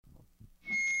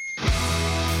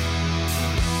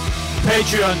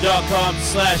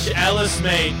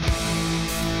Patreon.com/AliceMate.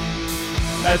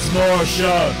 That's more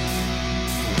show.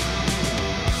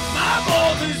 My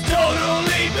balls is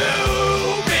totally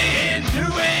moving to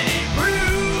an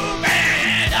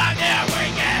improvement. I never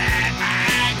get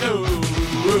my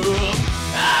groove.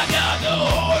 I got the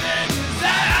heart and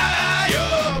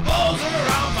desire. Balls are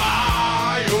on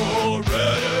fire.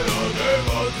 Ready to take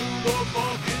us to the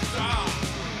fucking top.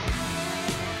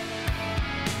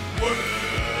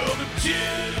 Welcome to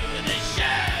the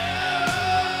show.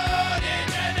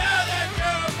 It's another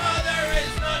show. Mother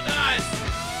is not nice.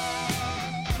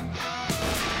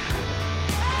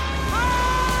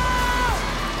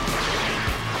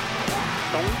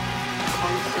 Don't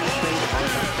concentrate on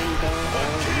the finger or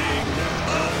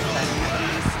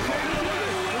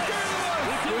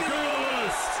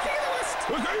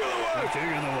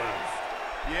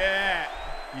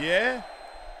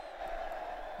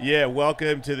Yeah,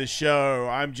 welcome to the show.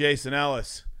 I'm Jason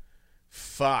Ellis.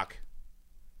 Fuck.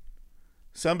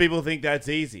 Some people think that's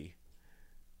easy.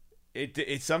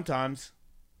 It's sometimes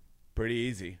pretty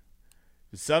easy.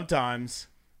 Sometimes,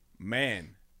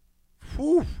 man,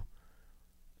 whew,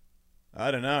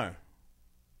 I don't know.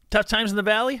 Tough times in the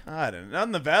valley? I don't know. Not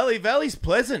in the valley. Valley's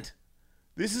pleasant.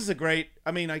 This is a great,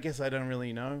 I mean, I guess I don't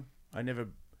really know. I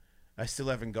still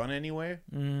haven't gone anywhere.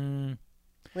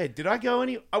 Wait, did I go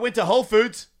I went to Whole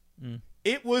Foods.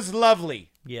 It was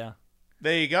lovely. Yeah.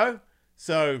 There you go.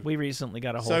 So We recently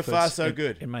got a Whole So Foods far, so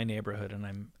good. in my neighborhood, and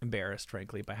I'm embarrassed,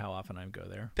 frankly, by how often I go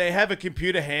there. they have a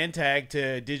computer hand tag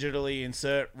to digitally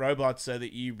insert robots so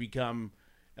that you become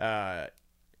Hunter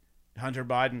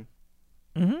Biden.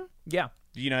 Mm-hmm. Yeah.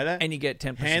 Do you know that? And you get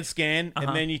 10%. Hand scan,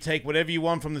 and then you take whatever you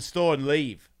want from the store and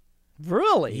leave.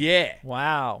 Really? Yeah.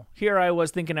 Wow. Here I was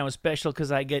thinking I was special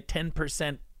because I get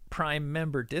 10% Prime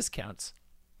member discounts.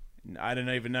 I don't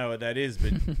even know what that is,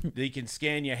 but you can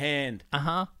scan your hand.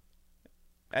 Uh-huh.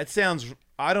 That sounds.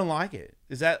 I don't like it.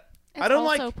 Is that? It's I don't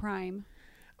also like. Prime.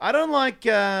 I don't like.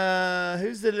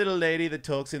 Who's the little lady that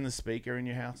talks in the speaker in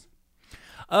your house?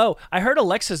 Oh, I heard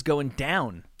Alexa's going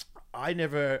down. I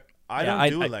never. I Yeah,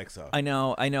 don't do Alexa. I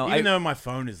know. Even though my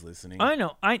phone is listening. I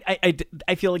know. I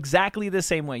feel exactly the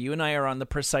same way. You and I are on the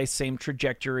precise same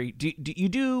trajectory. Do you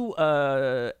do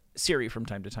Siri from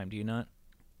time to time? Do you not?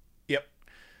 Yep.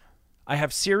 I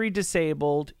have Siri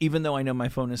disabled, even though I know my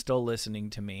phone is still listening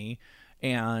to me.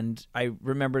 And I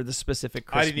remember the specific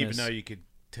Christmas. I didn't even know you could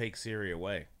take Siri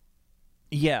away.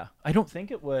 Yeah, I don't think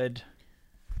it would.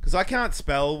 Because I can't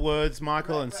spell words,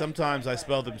 Michael, and sometimes I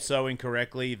spell them so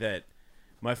incorrectly that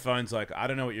my phone's like, I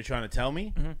don't know what you're trying to tell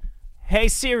me. Mm-hmm. Hey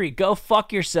Siri, go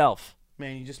fuck yourself.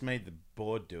 Man, you just made the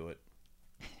board do it.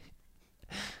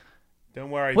 Don't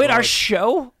worry. Wait, our board.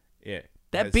 show? Yeah.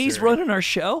 That that's bee's Siri. running our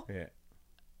show? Yeah.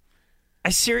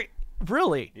 Siri,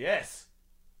 really? Yes.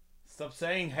 Stop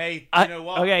saying, hey, I- you know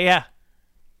what? Okay, yeah.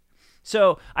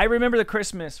 So I remember the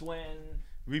Christmas when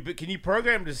Can you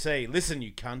program to say, listen,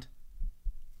 you cunt?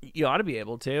 you ought to be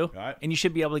able to, Right. and you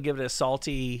should be able to give it a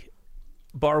salty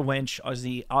bar wench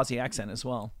Aussie accent as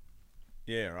well.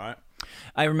 Yeah, right.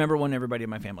 I remember when everybody in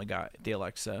my family got the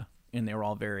Alexa, and they were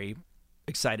all very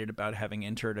excited about having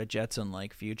entered a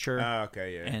Jetson-like future. Oh,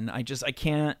 okay, yeah. And I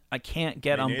can't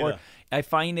get Me on board. neither. I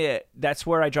find that's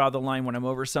where I draw the line when I'm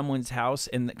over someone's house,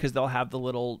 and because they'll have the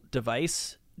little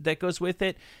device that goes with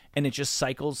it, and it just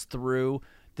cycles through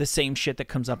the same shit that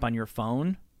comes up on your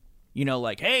phone. You know,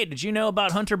 like, hey, did you know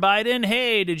about Hunter Biden?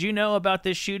 Hey, did you know about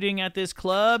this shooting at this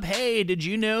club? Hey, did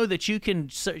you know that you can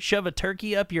shove a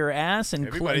turkey up your ass and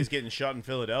Everybody's getting shot in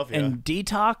Philadelphia. and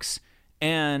detox?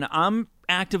 And I'm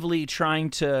actively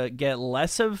trying to get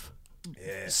less of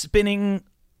spinning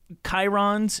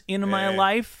chyrons into my Yeah.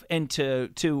 life, and to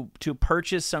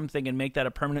purchase something and make that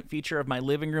a permanent feature of my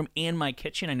living room and my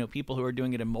kitchen. I know people who are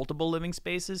doing it in multiple living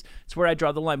spaces. It's where I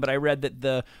draw the line. But I read that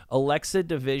the Alexa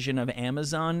division of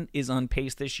Amazon is on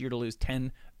pace this year to lose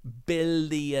 $10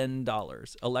 billion.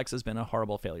 Alexa's been a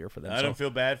horrible failure for them. I don't feel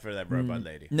bad for that robot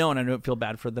lady. No, and I don't feel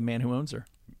bad for the man who owns her.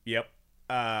 Yep.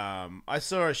 I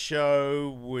saw a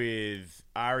show with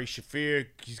Ari Shafir.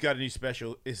 He's got a new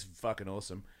special. It's fucking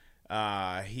awesome.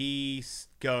 He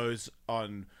goes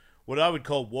on what I would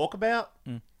call walkabout.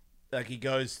 Like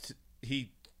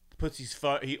he puts his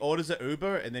phone, he orders an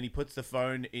Uber, and then he puts the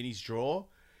phone in his drawer,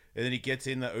 and then he gets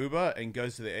in the Uber and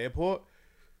goes to the airport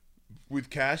with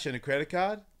cash and a credit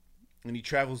card, and he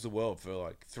travels the world for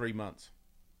like 3 months.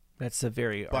 That's a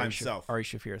very By himself. Ari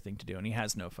Shafir thing to do, and he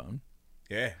has no phone.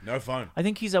 Yeah, no phone. I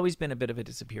think he's always been a bit of a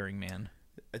disappearing man.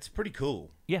 It's pretty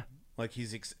cool. Yeah. Like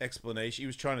his explanation, he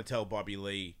was trying to tell Bobby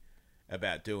Lee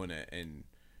about doing it, and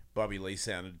Bobby Lee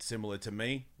sounded similar to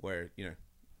me, where, you know,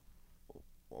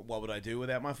 what would I do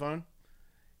without my phone?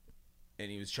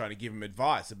 and he was trying to give him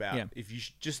advice about Yeah. if you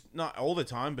just not all the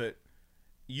time, but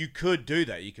you could do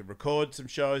that. You could record some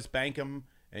shows, bank them,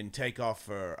 and take off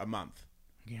for a month.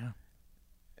 Yeah.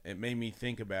 It made me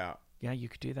think about, Yeah, you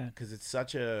could do that. because it's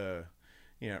such a,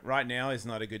 right now is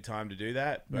not a good time to do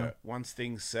that. But No. once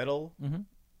things settle, Mhm.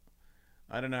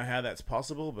 I don't know how that's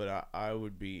possible, but I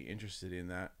would be interested in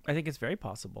that. I think it's very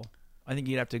possible. I think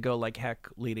you'd have to go like heck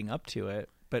leading up to it.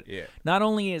 But Yeah. not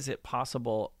only is it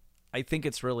possible, I think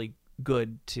it's really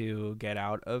good to get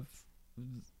out of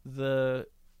the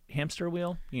hamster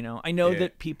wheel. I know Yeah.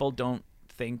 that people don't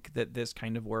think that this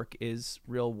kind of work is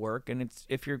real work, and it's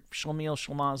if you're schlemiel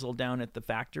schlemazel down at the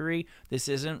factory, this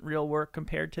isn't real work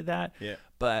compared to that. Yeah.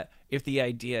 But if the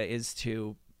idea is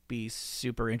to be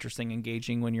super interesting,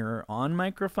 engaging when you're on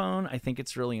microphone, I think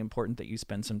it's really important that you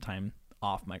spend some time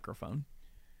off microphone.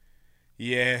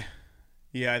 Yeah.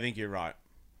 Yeah, I think you're right.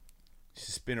 It's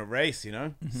just been a race,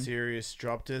 Sirius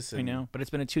dropped us. And, I know, but it's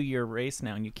been a 2-year race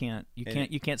now, and you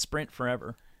can't sprint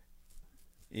forever.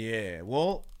 Yeah.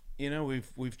 Well,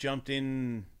 we've jumped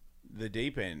in the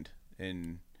deep end,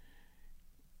 and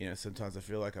sometimes I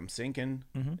feel like I'm sinking,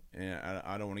 and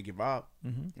I don't want to give up,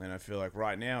 and I feel like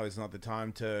right now is not the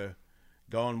time to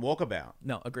go on walkabout.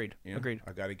 No, agreed. Agreed.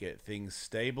 I got to get things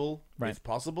stable Right. if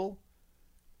possible,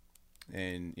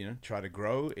 and try to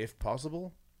grow if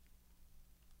possible.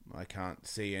 I can't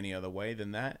see any other way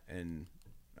than that, and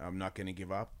I'm not going to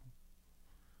give up.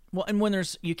 Well, and when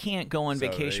you can't go on So,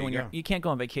 vacation there when you you go. can't go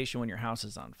on vacation when your house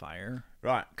is on fire,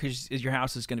 Right. because your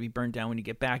house is going to be burned down when you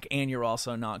get back, and you're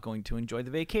also not going to enjoy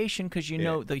the vacation because you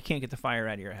know that you can't get the fire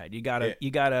out of your head. You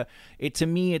gotta. It to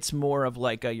me, it's more of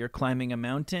like you're climbing a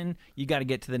mountain. You got to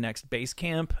get to the next base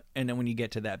camp, and then when you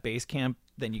get to that base camp,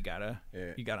 then you gotta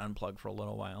unplug for a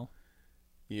little while.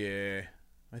 Yeah.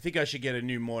 I think I should get a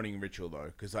new morning ritual,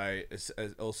 though, because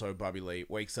also Bobby Lee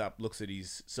wakes up, looks at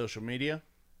his social media.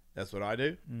 That's what I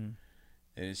do. And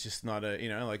it's just not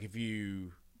like if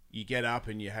you get up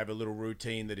and you have a little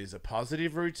routine that is a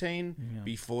positive routine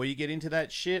before you get into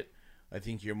that shit, I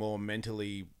think you're more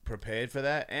mentally prepared for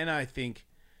that. And I think,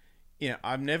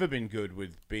 I've never been good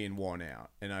with being worn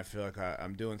out. And I feel like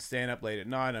I'm doing stand-up late at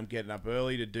night. I'm getting up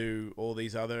early to do all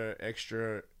these other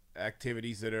extra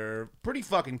activities that are pretty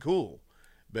fucking cool.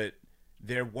 But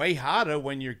they're way harder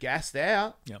when you're gassed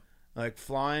out. Yep. Like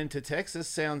flying to Texas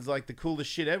sounds like the coolest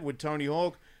shit ever with Tony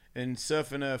Hawk and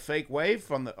surfing a fake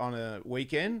wave on a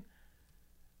weekend.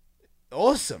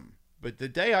 Awesome. But the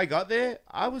day I got there,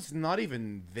 I was not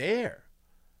even there.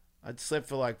 I'd slept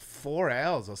for like 4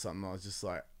 hours or something. I was just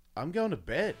like, I'm going to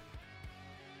bed.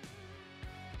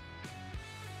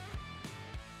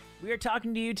 We are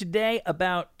talking to you today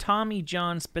about Tommy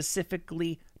John,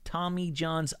 specifically Tommy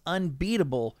John's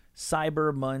unbeatable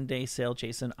Cyber Monday sale.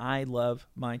 Jason, I love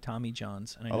my Tommy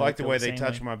Johns. And I know like you the feel way they same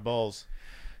touch my balls.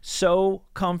 So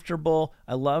comfortable.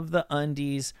 I love the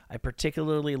undies. I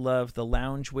particularly love the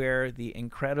loungewear, the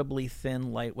incredibly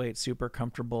thin, lightweight, super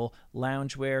comfortable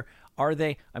loungewear. Are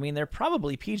they? I mean, they're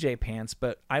probably PJ pants,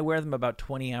 but I wear them about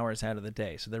 20 hours out of the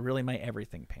day, so they're really my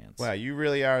everything pants. Wow, you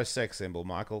really are a sex symbol,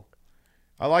 Michael.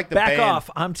 I like the Back band. off.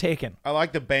 I'm taken. I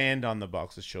like the band on the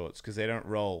boxer shorts because they don't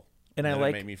roll. And they I don't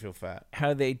like make me feel fat.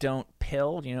 how they don't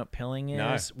pill. You know what pilling is?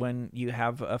 No. When you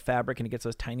have a fabric and it gets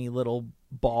those tiny little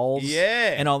balls.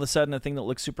 Yeah. And all of a sudden, the thing that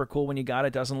looks super cool when you got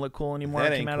it doesn't look cool anymore.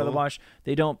 That It came ain't out of the cool. wash.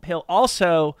 They don't pill.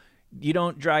 Also, you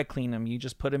don't dry clean them. You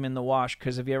just put them in the wash.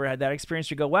 Because have you ever had that experience?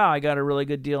 You go, wow, I got a really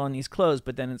good deal on these clothes,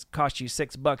 but then it's cost you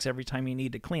 $6 every time you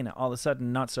need to clean it. All of a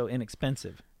sudden, not so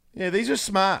inexpensive. Yeah, these are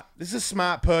smart. This is a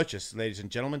smart purchase, ladies and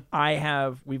gentlemen.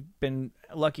 We've been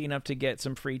lucky enough to get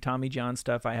some free Tommy John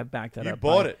stuff. I have backed that You up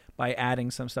bought it. by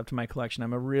adding some stuff to my collection.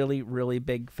 I'm a really, really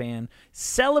big fan.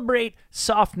 Celebrate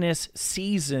softness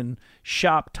season.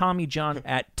 Shop Tommy John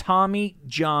at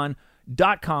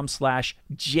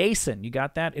TommyJohn.com/Jason. You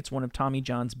got that? It's one of Tommy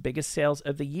John's biggest sales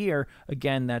of the year.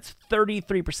 Again, that's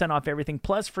 33% off everything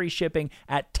plus free shipping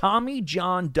at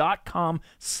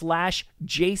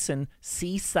TommyJohn.com/Jason.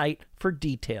 See site for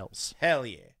details. Hell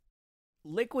yeah.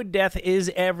 Liquid Death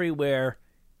is everywhere.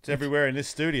 It's everywhere in this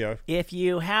studio. If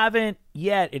you haven't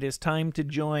yet, it is time to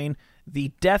join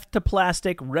the Death to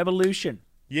Plastic revolution.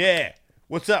 Yeah.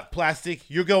 What's up, plastic?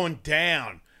 You're going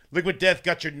down. Liquid Death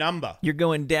got your number. You're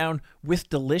going down with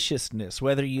deliciousness,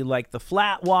 whether you like the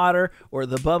flat water or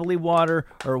the bubbly water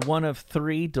or one of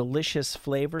 3 delicious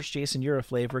flavors. Jason, you're a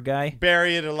flavor guy.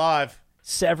 Bury it alive.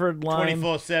 Severed lime,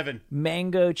 24/7.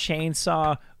 mango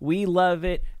chainsaw. We love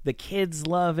it. The kids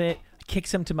love it.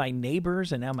 Kicks them to my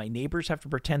neighbors, and now my neighbors have to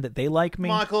pretend that they like me.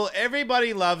 Michael,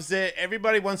 everybody loves it.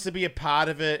 Everybody wants to be a part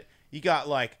of it. You got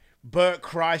like Bert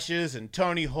Kreischer's and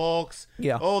Tony Hawk's,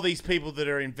 Yeah. all these people that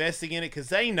are investing in it because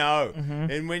they know.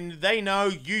 Mm-hmm. And when they know,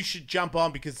 you should jump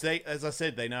on because they, as I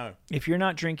said, they know. If you're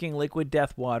not drinking liquid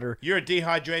death water, You're a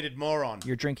dehydrated moron.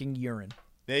 you're drinking urine.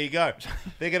 There you go.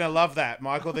 They're going to love that,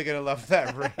 Michael. They're going to love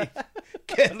that.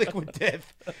 Get Liquid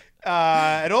Death.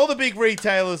 And all the big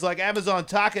retailers like Amazon,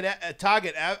 Target,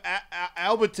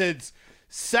 Albertsons,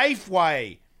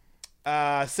 Safeway,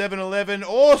 7-Eleven,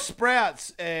 or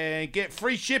Sprouts, and get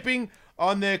free shipping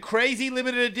on their crazy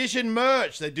limited edition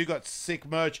merch. They do got sick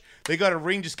merch. They got a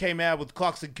ring just came out with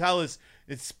clocks and colors.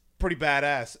 It's pretty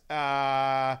badass.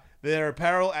 Their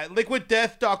apparel at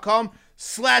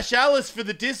liquiddeath.com/Alice for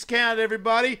the discount,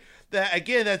 everybody.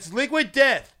 Again, that's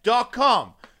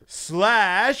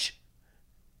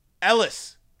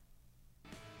liquiddeath.com/Alice.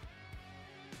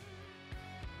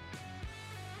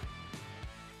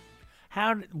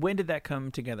 When did that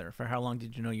come together? For how long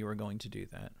did you know you were going to do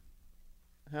that?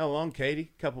 How long,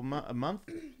 Katie? A month?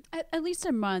 At least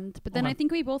a month, but then I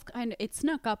think we both it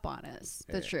snuck up on us,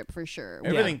 the trip for sure.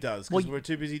 Everything does because we're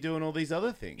too busy doing all these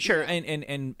other things. Sure,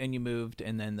 and you moved,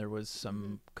 and then there was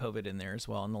some COVID in there as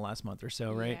well in the last month or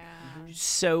so, right? Yeah.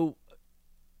 So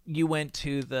you went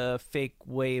to the fake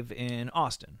wave in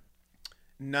Austin.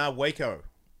 Nah, Waco.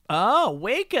 Oh,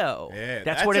 Waco. Yeah, that's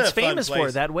that's what it's a fun famous for,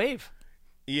 place. that wave.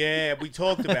 Yeah, we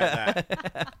talked about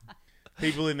that.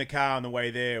 People in the car on the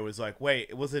way there was like,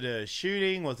 wait, was it a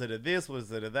shooting? Was it a this?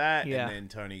 Was it a that? Yeah. And then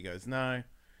Tony goes, no,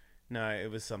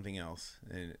 it was something else.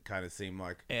 And it kind of seemed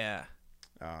like, Yeah.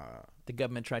 The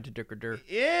government tried to dick or dirt.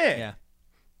 yeah,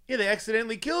 they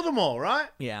accidentally killed them all, right?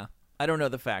 Yeah. I don't know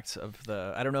the facts of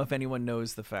I don't know if anyone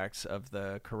knows the facts of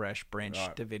the Koresh Branch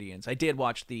Right. Davidians. I did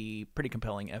watch the pretty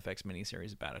compelling FX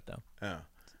miniseries about it, though. Oh.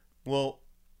 Well,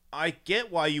 I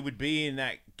get why you would be in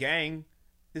that gang.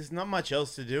 There's not much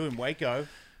else to do in Waco.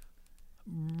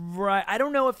 Right. I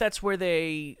don't know if that's where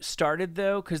they started,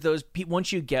 though, because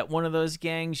once you get one of those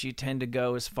gangs, you tend to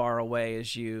go as far away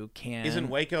as you can. Isn't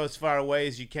Waco as far away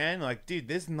as you can? Like, dude,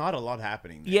 there's not a lot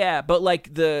happening there. Yeah, but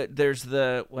like there's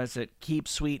what's it? Keep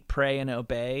Sweet, Pray, and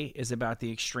Obey is about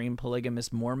the extreme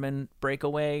polygamous Mormon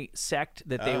breakaway sect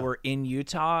that they were in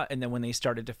Utah, and then when they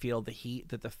started to feel the heat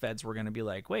that the feds were going to be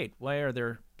like, wait, why are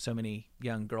there so many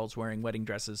young girls wearing wedding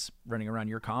dresses running around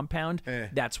your compound?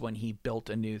 That's when he built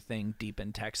a new thing deep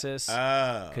in Texas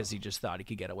because he just thought he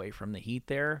could get away from the heat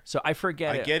there. So I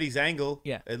forget. I get his angle.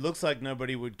 Yeah. It looks like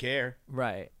nobody would care.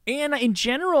 Right. And in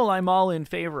general, I'm all in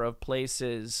favor of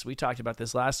places. We talked about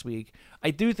this last week. I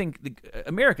do think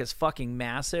America's fucking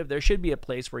massive. There should be a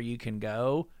place where you can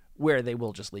go where they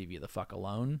will just leave you the fuck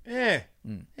alone. Yeah.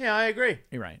 Yeah, I agree.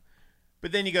 You're right.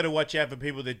 But then you got to watch out for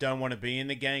people that don't want to be in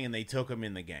the gang and they took them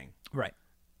in the gang. Right.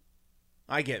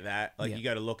 I get that. Like, you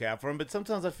got to look out for them. But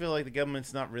sometimes I feel like the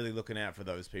government's not really looking out for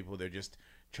those people. They're just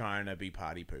trying to be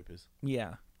party poopers.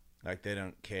 Yeah. Like, they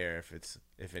don't care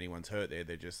if anyone's hurt there.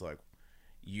 They're just like,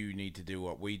 you need to do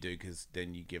what we do because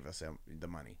then you give us the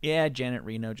money. Yeah, Janet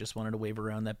Reno just wanted to wave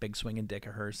around that big swinging dick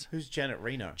of hers. Who's Janet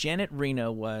Reno? Janet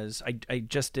Reno was, I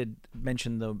just did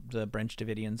mention the Branch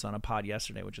Davidians on a pod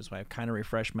yesterday, which is why I've kind of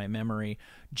refreshed my memory.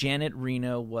 Janet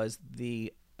Reno was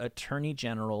the Attorney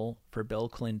General for Bill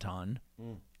Clinton,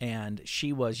 and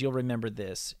she was, you'll remember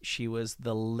this, she was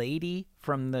the lady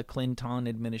from the Clinton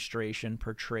administration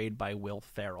portrayed by Will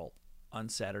Ferrell on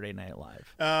Saturday Night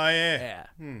Live. Oh, yeah.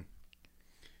 Yeah.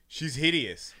 She's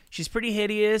hideous. She's pretty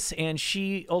hideous, and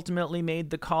she ultimately made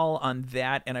the call on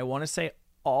that. And I want to say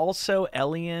also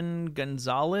Elian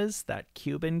Gonzalez, that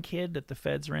Cuban kid that the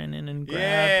feds ran in and grabbed.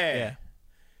 Yeah.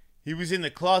 He was in the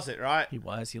closet, right? He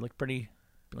was. He looked pretty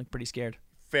scared.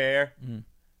 Fair.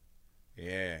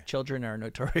 Yeah. Children are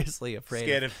notoriously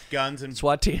Scared of guns and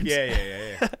SWAT teams.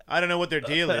 Yeah. I don't know what their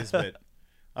deal is, but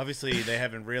obviously they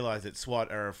haven't realized that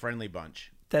SWAT are a friendly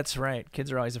bunch. That's right.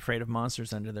 Kids are always afraid of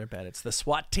monsters under their bed. It's the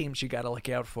SWAT teams you got to look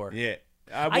out for. Yeah.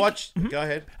 I watched. Go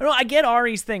ahead. I get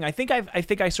Ari's thing. I think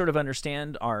I sort of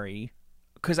understand Ari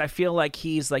because I feel like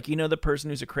he's like, the person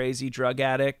who's a crazy drug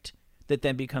addict that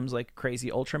then becomes like a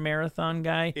crazy ultra marathon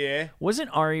guy. Yeah. Wasn't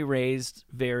Ari raised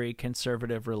very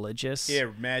conservative religious?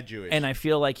 Yeah, mad Jewish. And I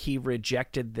feel like he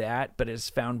rejected that, but has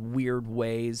found weird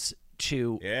ways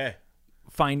to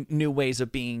find new ways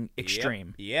of being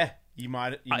extreme. Yeah. You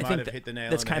might have hit the nail on the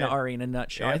head. That's kind of Ari in a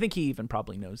nutshell. Yeah. I think he even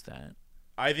probably knows that.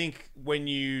 I think when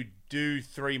you do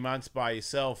 3 months by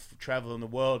yourself, traveling the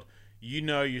world, you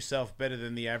know yourself better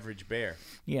than the average bear.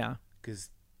 Yeah. Because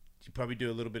you probably do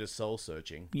a little bit of soul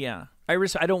searching. Yeah. I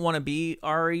don't want to be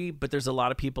Ari, but there's a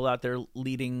lot of people out there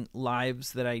leading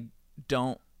lives that I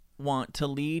don't want to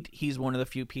lead. He's one of the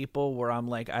few people where I'm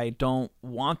like, I don't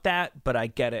want that, but I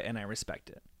get it and I respect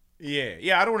it.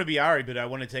 Yeah. I don't want to be Ari, but I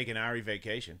want to take an Ari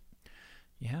vacation.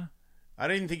 Yeah. I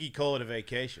don't even think he'd call it a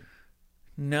vacation.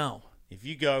 No. If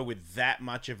you go with that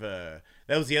much of a...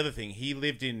 That was the other thing. He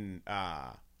lived in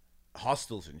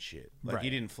hostels and shit. Like, Right. he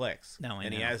didn't flex. No, I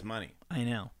And he know. has money. I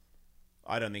know.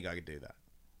 I don't think I could do that.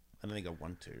 I don't think I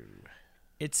want to.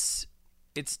 It's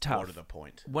More tough. to the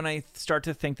point. When I start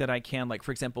to think that I can, like,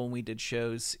 for example, when we did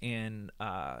shows in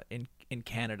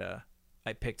Canada,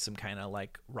 I picked some kind of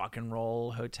like rock and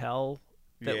roll hotel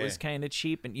that Yeah. was kind of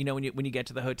cheap. And you know, when you get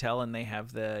to the hotel and they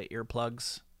have the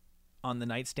earplugs on the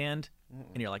nightstand,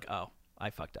 and you're like, oh, I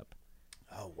fucked up.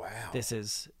 Oh, wow. This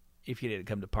is, if you didn't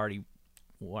come to party,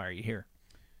 why are you here?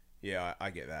 Yeah, I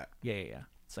get that. Yeah.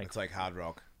 It's like, It's like Hard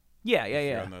Rock. yeah.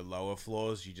 If you're on the lower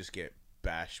floors, you just get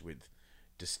bashed with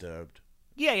Disturbed.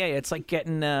 Yeah. It's like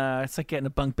getting a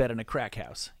bunk bed in a crack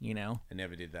house, you know? I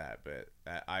never did that, but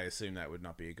I assume that would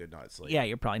not be a good night's sleep. Yeah,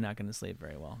 you're probably not going to sleep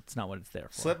very well. It's not what it's there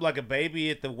for. Slept like a baby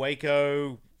at the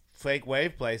Waco fake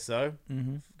wave place, though.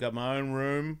 Mm-hmm. Got my own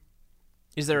room.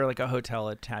 Is there like a hotel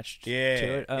attached to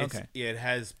it? Oh, okay. It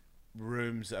has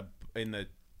rooms in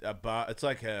a bar. It's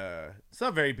like it's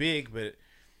not very big, but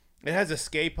it has a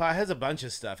skate park. It has a bunch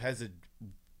of stuff. It has a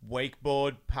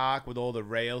wakeboard park with all the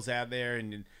rails out there,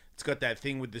 and it's got that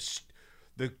thing with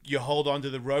the you hold onto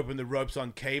the rope and the rope's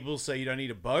on cables, so you don't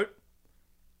need a boat.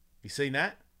 You seen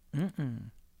that?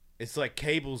 It's like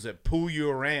cables that pull you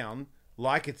around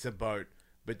like it's a boat,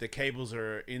 but the cables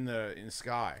are in the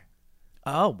sky.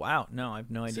 Oh, wow. No, I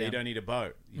have no So idea. you don't need a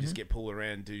boat. You just get pulled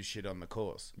around and do shit on the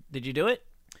course. Did you do it?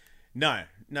 No,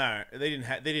 they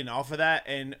didn't offer that,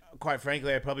 and quite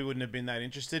frankly, I probably wouldn't have been that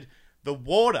interested. The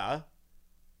water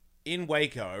in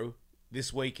Waco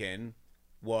this weekend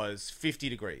was 50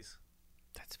 degrees.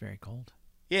 That's very cold.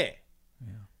 Yeah.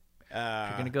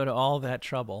 You're going to go to all that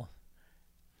trouble.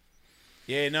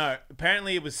 Yeah, no.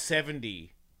 Apparently it was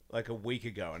 70 like a week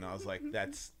ago, and I was like,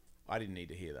 I didn't need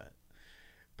to hear that.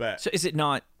 But So is it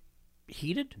not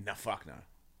heated? no, fuck no.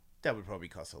 That would probably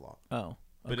cost a lot. Oh.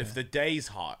 But okay. if the day's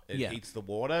hot, it Yeah. heats the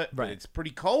water. But Right. it's pretty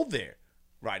cold there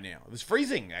right now. It was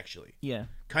freezing, actually. Yeah.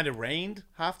 Kind of rained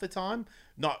half the time.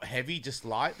 Not heavy, just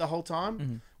light the whole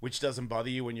time, which doesn't bother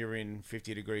you when you're in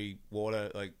 50-degree water,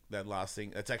 like that last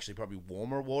thing. That's actually probably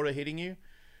warmer water hitting you.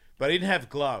 But I didn't have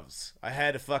gloves. I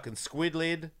had a fucking squid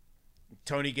lid.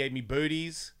 Tony gave me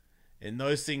booties, and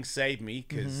those things saved me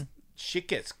because shit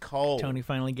gets cold. Tony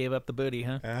finally gave up the booty,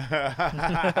 huh?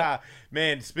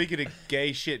 Man, speaking of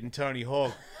gay shit and Tony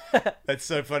Hawk, that's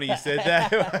so funny you said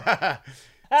that.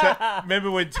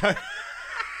 Remember when Tony...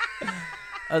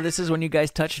 Oh, this is when you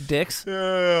guys touch dicks?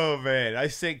 Oh, man. I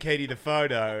sent Katie the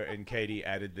photo, and Katie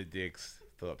added the dicks.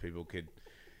 Thought people could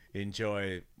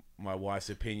enjoy my wife's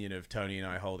opinion of Tony and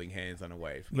I holding hands on a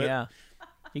wave. But, Yeah.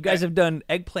 You guys have done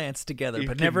eggplants together, You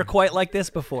but can- never quite like this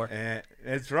before.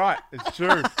 That's right. It's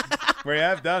true. We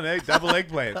have done double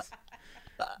eggplants.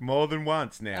 More than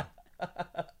once now.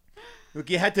 Look,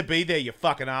 you had to be there, you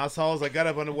fucking assholes. I got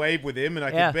up on a wave with him, and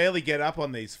I Yeah. could barely get up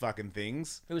on these fucking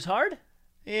things. It was hard?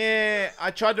 Yeah, I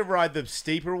tried to ride the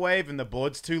steeper wave, and the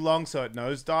board's too long, so it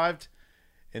nosedived.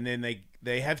 And then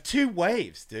they have two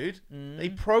waves, dude. They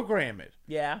program it.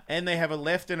 Yeah. And they have a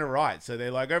left and a right. So they're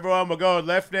like, everyone, we're going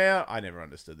left now. I never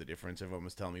understood the difference. Everyone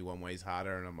was telling me one way's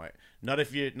harder. And I'm like, not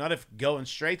if going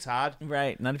straight's hard.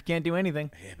 Right. Not if you can't do anything.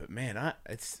 Yeah, but man,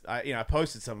 I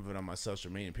posted some of it on my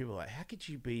social media. And people are like, how could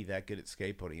you be that good at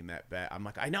skateboarding and that bad? I'm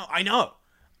like, I know.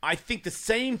 I think the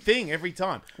same thing every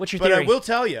time. What's your But theory? I will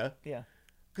tell you, Yeah.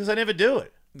 because I never do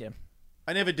it. Yeah.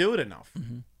 I never do it enough.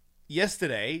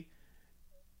 Yesterday,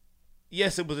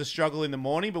 yes, it was a struggle in the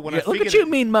morning, but when I Look figured at you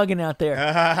mean mugging out there.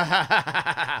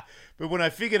 but when I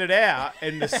figured it out,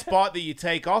 and the spot that you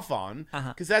take off on,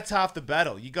 because that's half the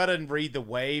battle. You got to read the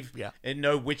wave Yeah. and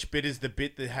know which bit is the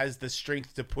bit that has the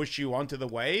strength to push you onto the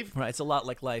wave. Right. It's a lot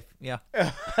like life. Yeah.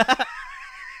 Wait,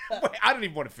 I don't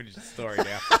even want to finish the story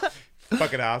now.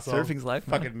 Fucking asshole. Surfing's life,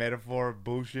 man. Fucking metaphor of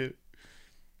bullshit.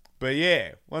 But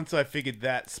yeah, once I figured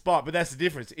that spot, but that's the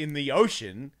difference. In the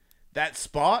ocean, that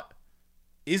spot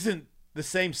isn't the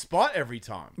same spot every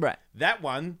time. Right. That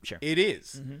one, Sure. it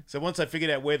is. So once I figured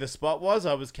out where the spot was,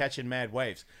 I was catching mad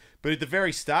waves. But at the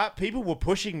very start, people were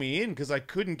pushing me in because I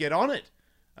couldn't get on it.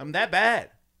 I'm that bad.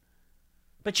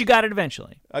 But you got it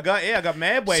eventually. I got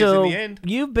mad waves So in the end.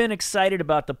 you've been excited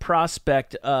about the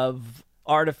prospect of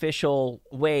artificial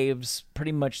waves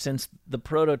pretty much since the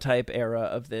prototype era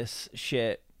of this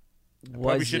shit.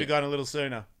 Probably should have gone a little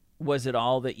sooner. Was it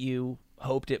all that you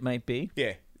hoped it might be?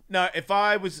 Yeah. No,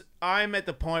 I'm at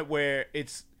the point where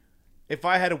if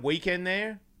I had a weekend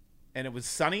there and it was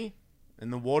sunny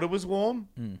and the water was warm,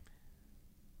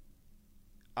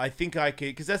 I think I could,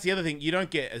 because that's the other thing. You don't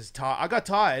get as tired. I got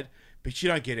tired, but you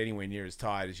don't get anywhere near as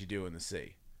tired as you do in the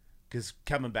sea. Because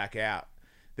coming back out,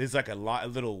 there's like a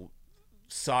little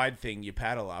side thing you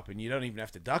paddle up, and you don't even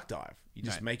have to duck dive. You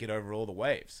just make it over all the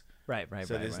waves. Right.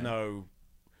 So there's no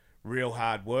real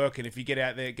hard work. And if you get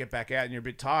out there, get back out, and you're a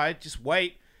bit tired, just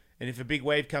wait. And if a big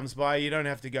wave comes by, you don't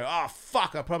have to go, oh,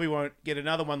 fuck, I probably won't get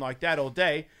another one like that all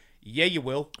day. Yeah, you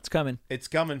will. It's coming. It's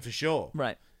coming for sure.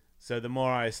 Right. So the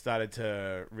more I started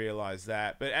to realize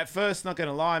that. But at first, not going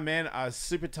to lie, man, I was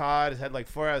super tired. I had like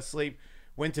 4 hours sleep.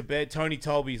 Went to bed. Tony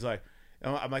told me, he's like,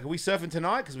 I'm like, are we surfing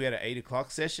tonight? Because we had an 8 o'clock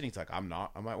session. He's like, I'm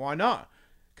not. I'm like, why not?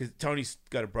 Because Tony's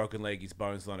got a broken leg. His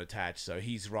bone's not attached. So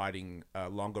he's riding a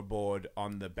longer board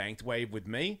on the banked wave with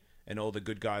me. And all the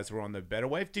good guys were on the better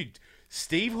wave. Dude,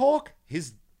 Steve Hawk,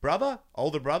 his brother,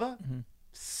 older brother,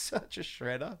 such a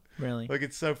shredder. Really? Like,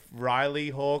 it's so Riley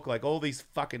Hawk, like all these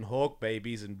fucking Hawk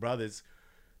babies and brothers,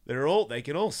 they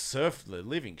can all surf the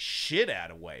living shit out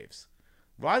of waves.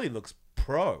 Riley looks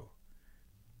pro.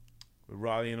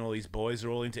 Riley and all these boys are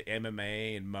all into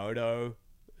MMA and moto.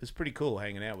 It's pretty cool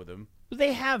hanging out with them.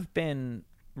 They have been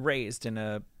raised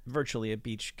in virtually a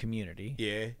beach community.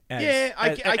 Yeah.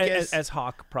 I guess. as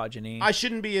Hawk progeny. I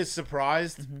shouldn't be as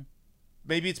surprised.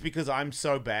 Maybe it's because I'm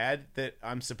so bad that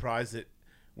I'm surprised that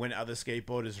when other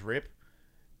skateboarders rip.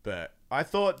 But I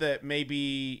thought that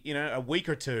maybe, a week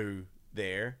or two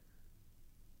there,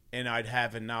 and I'd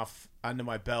have enough under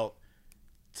my belt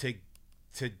to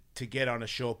get on a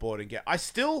shortboard and get. I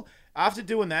still, after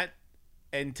doing that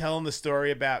and telling the story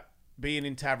about being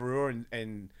in Tavarua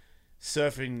and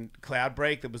surfing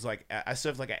Cloudbreak, that was like, I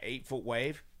surfed like an 8-foot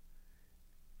wave.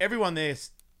 Everyone there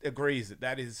agrees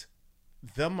that is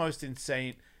the most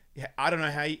insane. I don't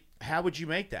know how would you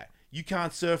make that? You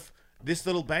can't surf this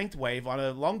little banked wave on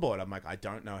a longboard. I'm like, I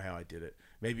don't know how I did it.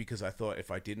 Maybe because I thought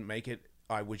if I didn't make it,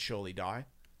 I would surely die.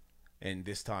 And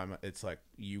this time it's like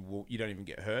you don't even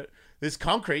get hurt. There's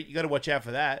concrete. You got to watch out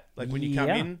for that. Like when you come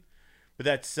in. But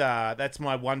that's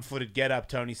my one-footed get-up.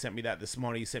 Tony sent me that this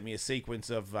morning. He sent me a sequence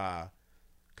of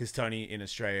because Tony in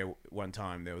Australia one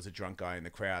time there was a drunk guy in the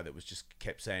crowd that was just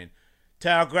kept saying,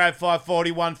 "Tail grab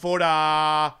 541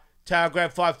 footer, tail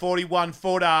grab 541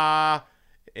 footer,"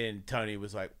 and Tony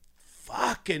was like,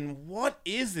 "Fucking what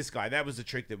is this guy?" That was the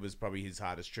trick that was probably his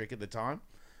hardest trick at the time.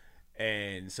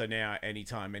 And so now,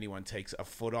 anytime anyone takes a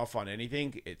foot off on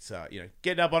anything, it's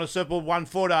getting up on a surfboard 1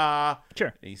 footer.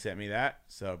 Sure. And he sent me that.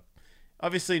 So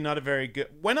obviously not a very good.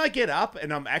 When I get up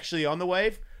and I'm actually on the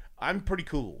wave, I'm pretty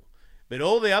cool. But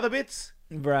all the other bits,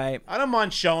 right? I don't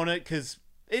mind showing it because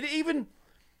it even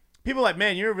people are like,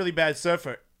 man, you're a really bad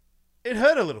surfer. It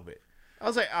hurt a little bit. I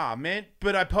was like, man,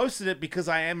 but I posted it because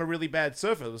I am a really bad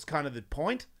surfer. It was kind of the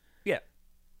point. Yeah.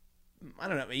 I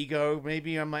don't know, ego,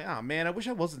 maybe. I'm like, man, I wish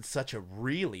I wasn't such a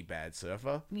really bad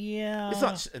surfer. Yeah. It's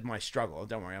not my struggle.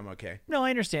 Don't worry, I'm okay. No, I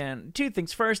understand. Two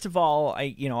things. First of all,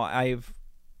 I've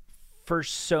for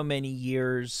so many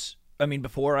years, I mean,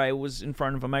 before I was in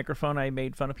front of a microphone, I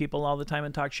made fun of people all the time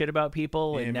and talk shit about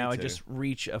people. Yeah, and now I just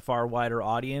reach a far wider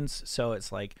audience. So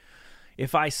it's like,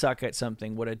 if I suck at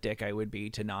something, what a dick I would be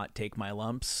to not take my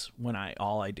lumps when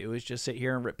all I do is just sit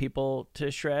here and rip people to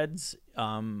shreds.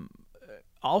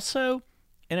 Also,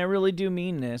 and I really do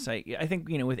mean this, I think,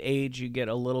 with age, you get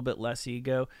a little bit less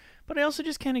ego, but I also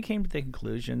just kind of came to the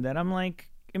conclusion that I'm like,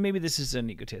 and maybe this is an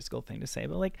egotistical thing to say,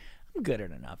 but like, I'm good at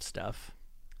enough stuff.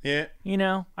 Yeah.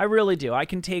 I really do. I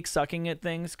can take sucking at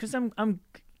things because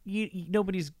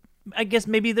nobody's, I guess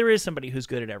maybe there is somebody who's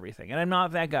good at everything, and I'm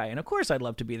not that guy. And of course, I'd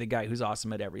love to be the guy who's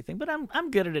awesome at everything, but I'm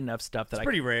good at enough stuff that It's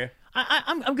pretty rare.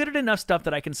 I'm good at enough stuff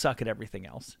that I can suck at everything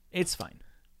else. It's fine.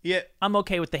 Yeah. I'm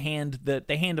okay with the hand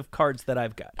of cards that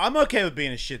I've got. I'm okay with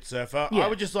being a shit surfer. Yeah. I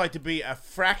would just like to be a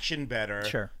fraction better.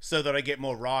 Sure. So that I get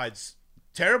more rides.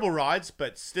 Terrible rides,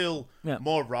 but still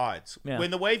more rides. Yeah. When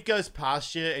the wave goes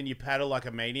past you and you paddle like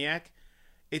a maniac,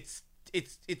 it's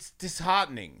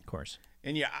disheartening. Of course.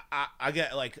 And I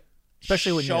get like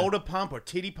especially when shoulder pump or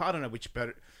titty pump. I don't know which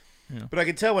better. Yeah. But I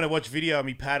can tell when I watch video of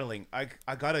me paddling, I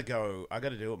gotta do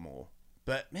it more.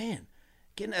 But man,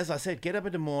 as I said, get up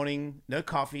in the morning, no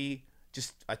coffee,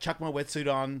 I chucked my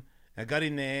wetsuit on, I got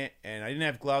in there, and I didn't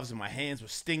have gloves, and my hands were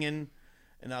stinging,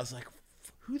 and I was like,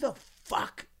 who the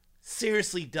fuck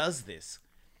seriously does this?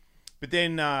 But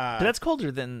then... but that's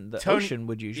colder than the ocean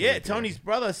would usually be. Tony's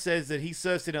brother says that he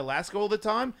surfs in Alaska all the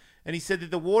time, and he said that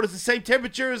the water's the same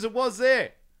temperature as it was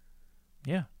there.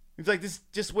 Yeah. He's like,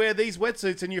 just wear these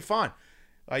wetsuits and you're fine.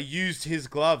 I used his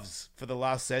gloves for the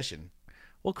last session.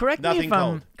 Well, correct me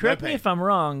if I'm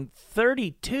wrong.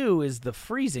 32 is the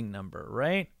freezing number,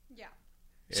 right? Yeah.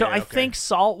 So Yeah, I okay. think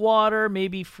salt water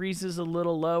maybe freezes a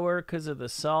little lower because of the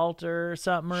salt or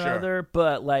something or Sure. other.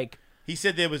 But like, He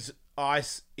said there was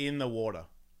ice in the water.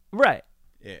 right.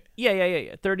 Yeah.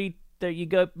 Yeah. 30, there you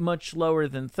go much lower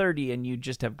than 30 and you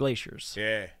just have glaciers,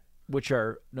 Yeah. which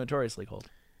are notoriously cold.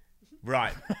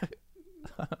 Right.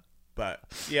 But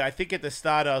yeah, I think at the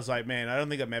start I was like, man, I don't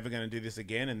think I'm ever going to do this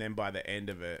again. And then by the end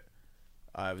of it,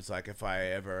 I was like, if I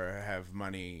ever have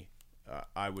money,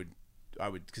 I would,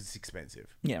 because it's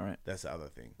expensive. Yeah, right. That's the other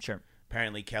thing. Sure.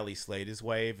 Apparently, Kelly Slater's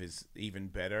wave is even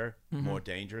better, more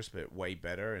dangerous, but way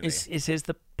better. And Is his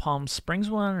the Palm Springs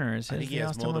one or is I his think he the has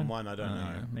Austin more than one. I don't Oh,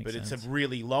 know, yeah, makes but it's sense. a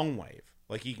really long wave.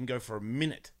 Like you can go for a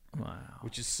minute, Wow.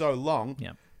 which is so long.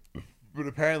 Yeah. But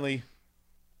apparently,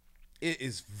 it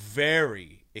is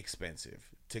very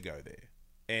expensive to go there.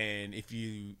 And if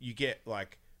you get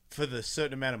like for the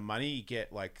certain amount of money, you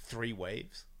get like 3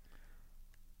 waves.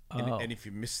 And, Oh. and if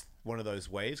you miss one of those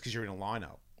waves, because you're in a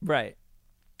lineup, Right.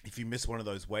 if you miss one of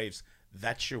those waves,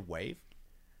 that's your wave.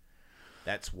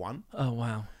 That's one. Oh,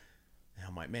 wow. And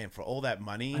I'm like, man, for all that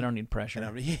money, I don't need pressure.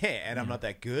 and I'm not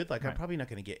that good. Like, I'm probably not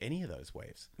going to get any of those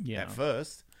waves Yeah. at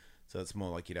first. So it's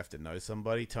more like you'd have to know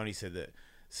somebody. Tony said that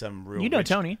some real You know rich-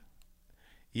 Tony.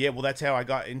 Yeah, well, that's how I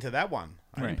got into that one.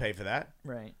 I Right. didn't pay for that.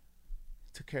 Right.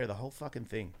 Took care of the whole fucking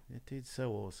thing. That dude's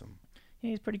so awesome. Yeah,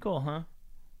 he's pretty cool, huh?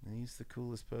 And he's the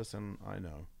coolest person I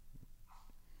know.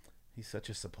 He's such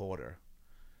a supporter.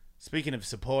 Speaking of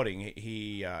supporting,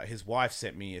 his wife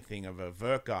sent me a thing of a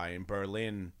vert guy in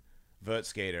Berlin, vert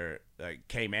skater,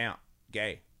 came out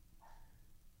gay.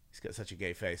 He's got such a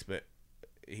gay face, but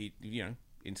he,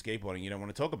 in skateboarding, you don't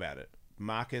want to talk about it.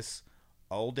 Marcus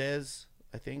Oldes,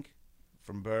 I think,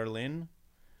 from Berlin,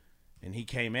 and he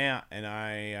came out, and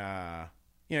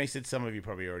he said some of you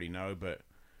probably already know, but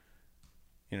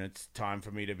it's time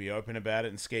for me to be open about it.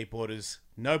 And skateboarders,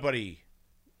 nobody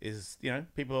is,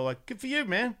 people are like, good for you,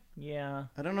 man. Yeah.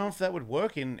 I don't know if that would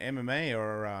work in MMA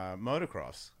or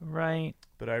motocross, Right.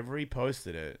 but I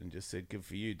reposted it and just said, good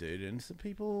for you, dude. And some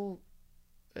people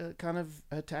kind of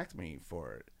attacked me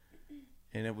for it.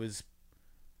 And it was,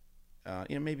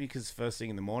 maybe because first thing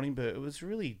in the morning, but it was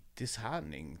really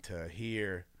disheartening to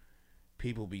hear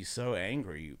people be so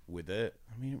angry with it.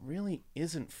 I mean, it really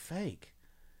isn't fake.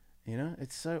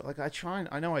 It's so, like,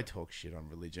 I know I talk shit on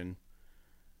religion.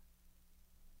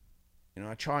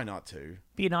 I try not to.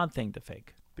 Be an odd thing to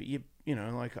fake. But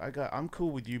I'm cool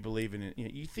with you believing in.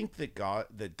 You think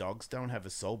that dogs don't have a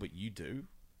soul, but you do.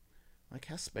 Like,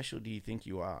 how special do you think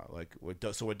you are? Like,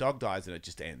 so a dog dies and it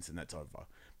just ends and that's over.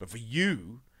 But for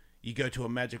you, you go to a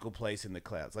magical place in the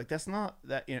clouds. Like, that's not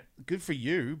that good for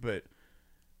you. But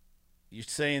you're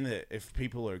saying that if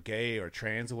people are gay or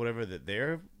trans or whatever, that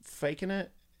they're faking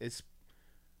it.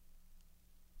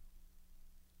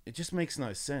 It just makes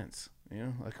no sense.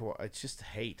 Like, it's just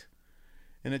hate,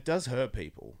 and it does hurt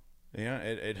people.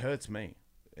 It hurts me,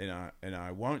 and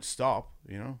I won't stop.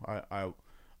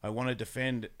 I want to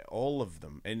defend all of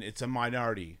them, and it's a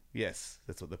minority. Yes,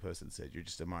 that's what the person said. You're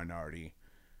just a minority,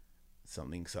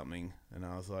 something, and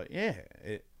I was like, yeah.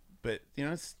 But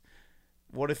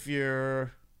what if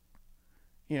you're,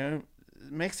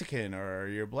 Mexican or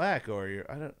you're black or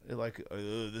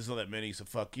there's not that many, so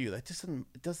fuck you. It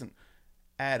doesn't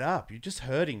add up. You're just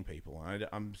hurting people.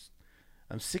 I'm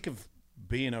sick of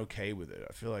being okay with it.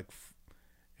 I feel like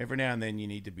every now and then you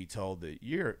need to be told that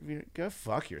go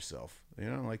fuck yourself.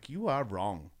 Like, you are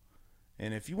wrong.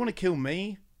 And if you want to kill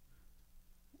me,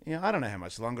 I don't know how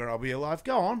much longer I'll be alive.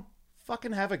 Go on,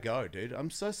 fucking have a go, dude. I'm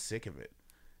so sick of it.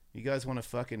 You guys want to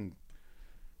fucking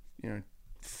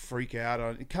freak out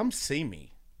on, come see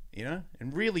me, and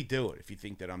really do it if you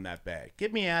think that I'm that bad.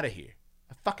 Get me out of here.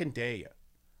 I fucking dare you.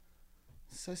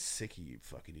 So sick of you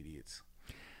fucking idiots.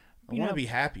 I want to be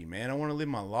happy, man. I want to live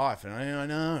my life, and I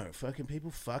know fucking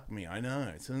people fuck me. I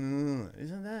know.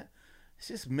 Isn't that? It's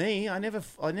just me. I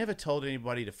never told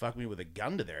anybody to fuck me with a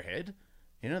gun to their head.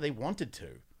 They wanted to.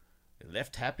 They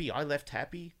left happy. I left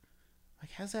happy.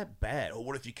 Like, how's that bad? Or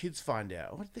what if your kids find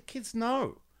out? What if the kids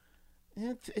know?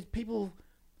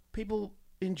 People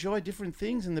enjoy different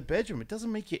things in the bedroom. It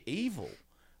doesn't make you evil.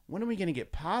 When are we going to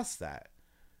get past that?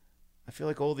 I feel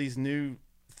like all these new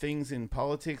things in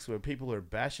politics where people are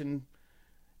bashing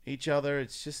each other,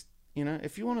 it's just,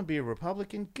 if you want to be a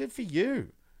Republican, good for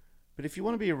you. But if you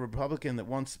want to be a Republican that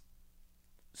wants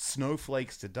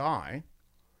snowflakes to die,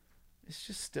 it's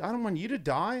just, I don't want you to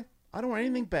die. I don't want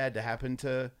anything bad to happen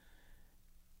to,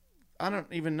 I don't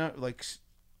even know, like,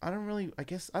 I don't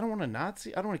want a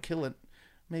Nazi. I don't want to kill it.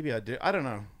 Maybe I do. I don't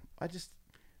know.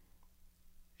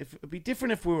 It'd be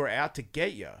different if we were out to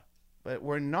get you. But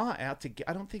we're not out to get...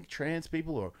 I don't think trans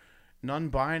people or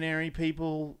non-binary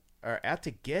people are out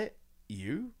to get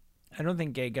you. I don't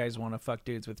think gay guys want to fuck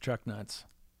dudes with truck nuts.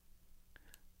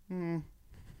 Oh.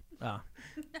 A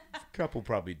couple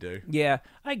probably do. Yeah,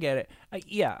 I get it.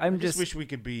 I'm I just wish we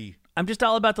could be I'm just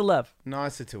all about the love.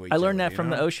 nicer to each I other. learned that you from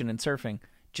know? the ocean and surfing.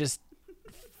 Just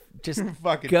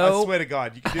Fucking, go. I swear to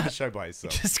God, you can do the show by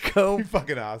yourself. just go. You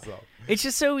fucking asshole. It's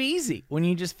just so easy when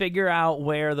you just figure out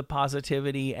where the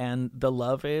positivity and the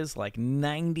love is. Like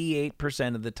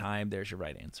 98% of the time, there's your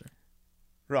right answer.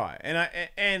 Right,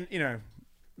 and you know,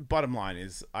 bottom line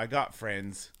is, I got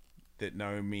friends that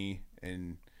know me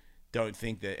and don't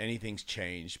think that anything's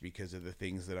changed because of the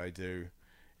things that I do,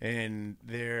 and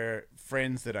they're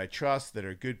friends that I trust that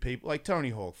are good people, like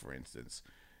Tony Hawk, for instance,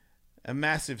 a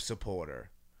massive supporter.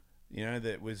 You know,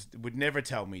 that would never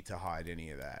tell me to hide any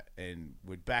of that and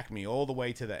would back me all the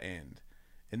way to the end.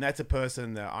 And that's a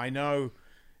person that I know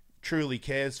truly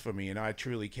cares for me, and I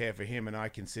truly care for him, and I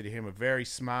consider him a very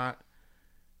smart,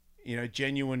 you know,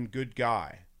 genuine good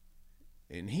guy.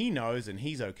 And he knows, and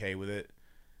he's okay with it.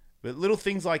 But little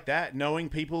things like that, knowing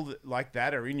people like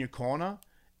that are in your corner,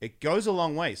 it goes a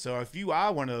long way. So if you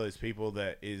are one of those people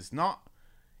that is not,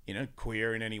 you know,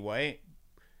 queer in any way,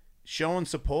 showing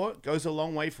support goes a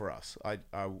long way for us. I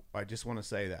just want to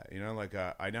say that, you know, like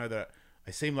I know that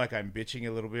I seem like I'm bitching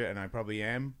a little bit, and I probably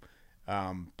am,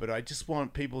 but I just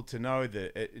want people to know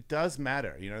that it does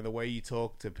matter, you know, the way you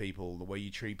talk to people, the way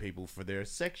you treat people for their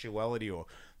sexuality or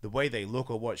the way they look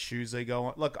or what shoes they go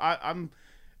on. Look, I'm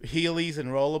Heelys and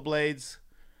rollerblades.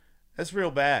 That's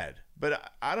real bad,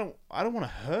 but I don't want to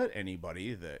hurt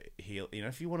anybody. You know,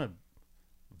 if you want to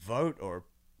vote, or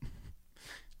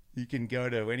you can go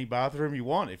to any bathroom you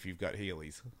want if you've got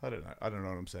Heelys. I don't know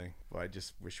what I'm saying. But I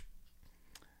just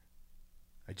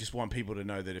want people to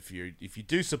know that if you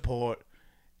do support,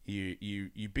 I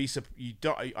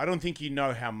don't think you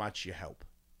know how much you help,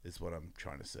 is what I'm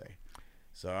trying to say.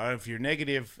 So if you're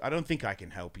negative, I don't think I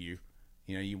can help you.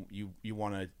 You know, you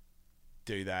want to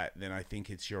do that, then I think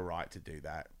it's your right to do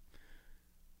that.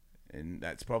 And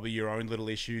that's probably your own little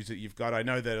issues that you've got. I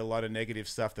know that a lot of negative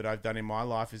stuff that I've done in my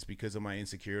life is because of my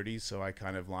insecurities. So I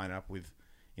kind of line up with,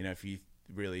 you know, if you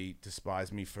really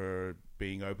despise me for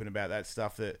being open about that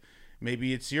stuff, that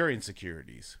maybe it's your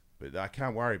insecurities. But I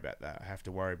can't worry about that. I have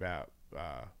to worry about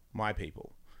my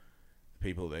people, the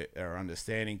people that are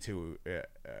understanding to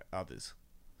others.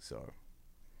 So,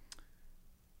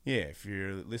 yeah, if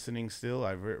you're listening still,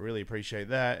 I really appreciate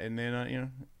that. And then, you know,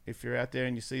 if you're out there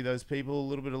and you see those people, a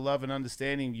little bit of love and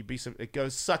understanding, it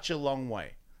goes such a long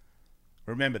way.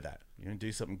 Remember that. You know,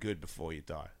 do something good before you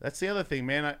die. That's the other thing,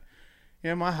 man. You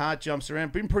know, my heart jumps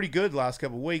around. Been pretty good the last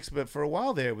couple of weeks, but for a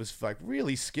while there, it was like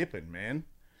really skipping, man.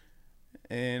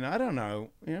 And I don't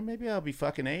know. You know, maybe I'll be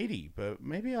fucking 80, but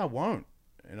maybe I won't.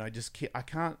 And I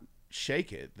can't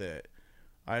shake it that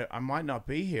I might not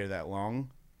be here that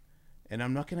long. And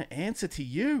I'm not going to answer to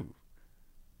you.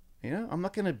 You know, I'm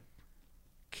not going to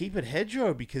keep it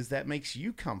hedgerow because that makes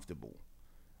you comfortable.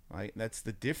 Like, that's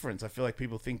the difference. I feel like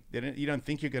people think you don't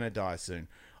think you're going to die soon.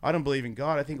 I don't believe in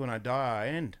God. I think when I die, I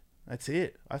end. That's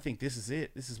it. I think this is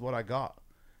it. This is what I got.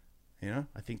 You know,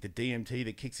 I think the DMT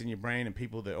that kicks in your brain, and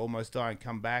people that almost die and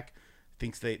come back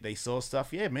thinks they saw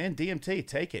stuff. Yeah, man, DMT,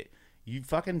 take it. You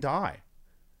fucking die.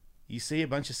 You see a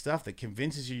bunch of stuff that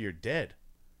convinces you you're dead.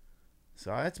 So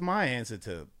that's my answer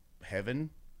to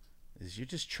heaven, is you're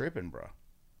just tripping, bro.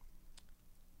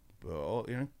 Well,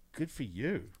 you know, good for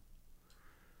you.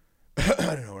 I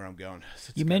don't know where I'm going.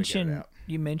 So You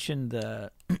mentioned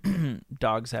the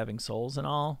dogs having souls and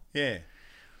all. Yeah.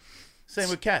 Same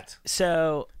with cats.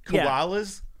 So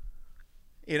Koalas,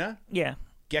 you know, yeah,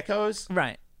 geckos,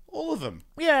 right, all of them.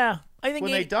 yeah. I think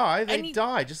When they die, they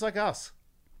die just like us.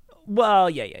 Well,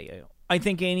 yeah. I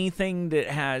think anything that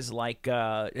has like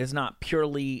is not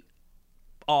purely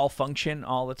all function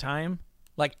all the time,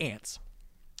 like ants.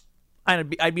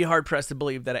 I'd be hard pressed to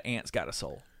believe that an ant's got a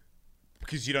soul.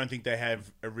 Because you don't think they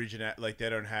have they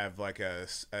don't have like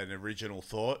an original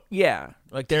thought. Yeah,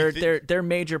 like their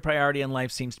major priority in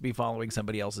life seems to be following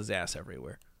somebody else's ass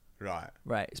everywhere. Right.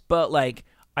 But like,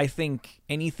 I think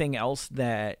anything else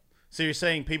that. So you're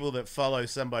saying people that follow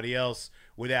somebody else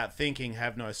without thinking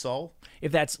have no soul?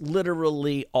 If that's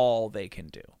literally all they can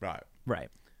do. Right.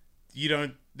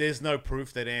 There's no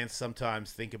proof that ants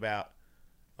sometimes think about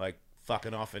like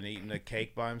fucking off and eating a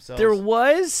cake by themselves? There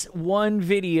was one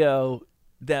video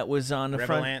that was on the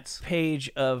Rebel front ants.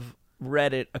 page of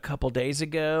Reddit a couple days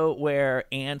ago where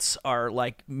ants are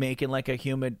like making like a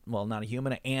human, well, not a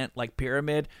human, an ant like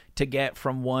pyramid to get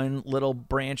from one little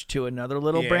branch to another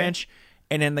little branch.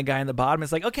 And then the guy in the bottom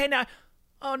is like, okay, now,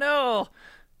 oh no.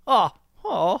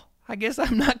 Oh, I guess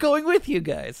I'm not going with you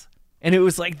guys. And it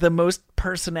was like the most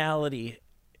personality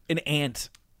an ant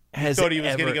has Thought he was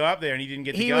ever. going to go up there, and he didn't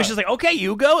get to He go. was just like, okay,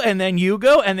 you go, and then you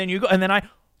go, and then you go, and then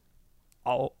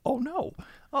oh no,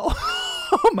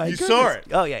 oh my You goodness. saw it.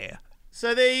 Oh yeah.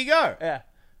 So there you go. Yeah.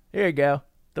 Here you go.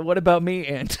 The what about me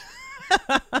ant?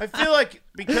 I feel like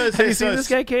because Have you they're seen so this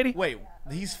guy, Katie? Wait,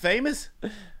 he's famous.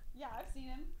 Yeah, I've seen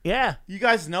him. Yeah. You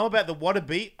guys know about the What a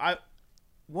Beat?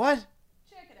 What?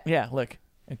 Check it out. Yeah. Look.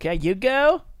 Okay, you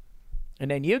go, and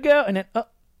then you go, and then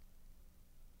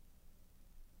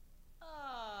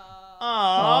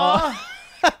Aww.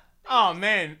 Oh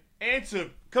man, answer.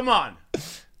 Come on.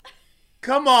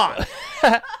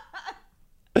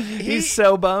 he's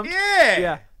so bummed. Yeah.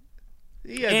 Yeah.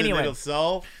 He has Anyway. a little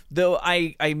soul. Though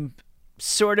I'm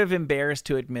sort of embarrassed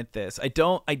to admit this. I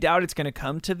doubt it's going to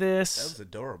come to That this. was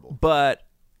adorable. But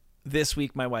this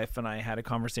week, my wife and I had a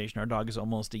conversation. Our dog is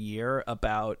almost a year,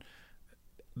 about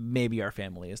maybe our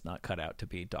family is not cut out to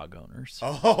be dog owners.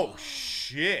 Oh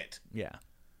shit! Yeah.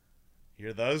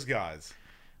 You're those guys.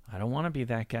 I don't want to be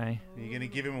that guy. Are you gonna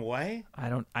give him away?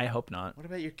 I hope not. What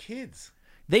about your kids?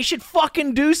 They should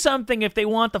fucking do something if they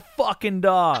want the fucking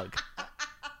dog.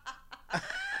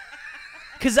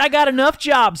 Cause I got enough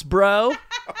jobs, bro.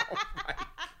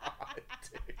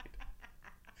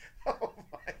 Oh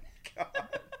my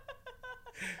god!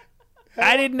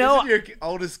 I didn't know. Isn't your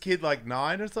oldest kid like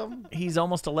 9 or something? He's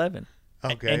almost 11.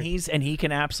 Okay. And he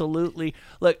can absolutely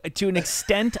look, to an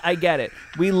extent. I get it.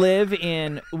 We live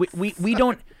in we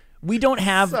don't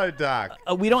have So dark.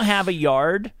 we don't have a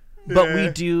yard, but Yeah. we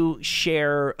do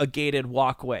share a gated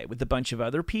walkway with a bunch of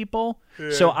other people.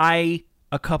 So I,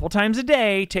 a couple times a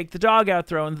day, take the dog out,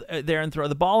 throw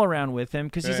the ball around with him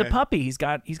because he's a Yeah. puppy. He's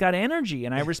got energy,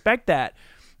 and I respect that.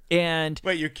 And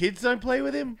Wait, your kids don't play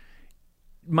with him?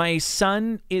 my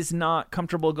son is not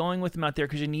comfortable going with him out there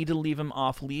because you need to leave him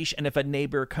off leash. And if a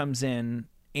neighbor comes in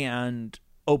and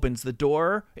opens the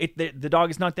door, the dog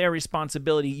is not their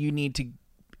responsibility. You need to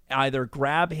either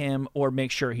grab him or make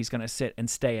sure he's going to sit and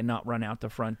stay and not run out the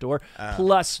front door.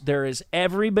 Plus, there is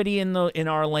everybody in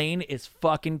our lane is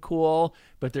fucking cool,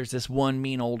 but there's this one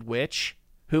mean old witch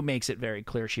who makes it very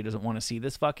clear she doesn't want to see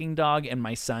this fucking dog, and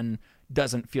my son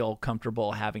doesn't feel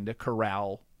comfortable having to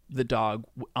corral the dog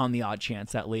on the odd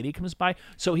chance that lady comes by.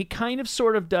 So he kind of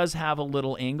sort of does have a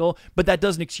little angle, but that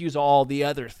doesn't excuse all the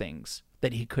other things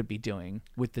that he could be doing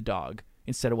with the dog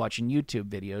instead of watching YouTube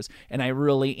videos. And I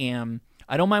really am,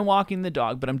 I don't mind walking the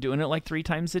dog, but I'm doing it like 3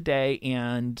 times a day,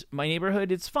 and my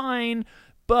neighborhood, it's fine.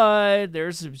 But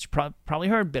there's probably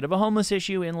heard a bit of a homeless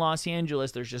issue in Los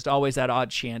Angeles. There's just always that odd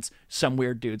chance some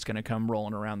weird dude's going to come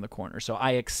rolling around the corner. So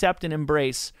I accept and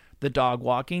embrace the dog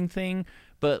walking thing,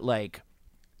 but like,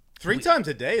 3 times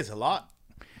a day is a lot.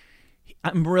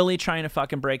 I'm really trying to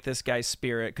fucking break this guy's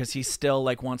spirit because he still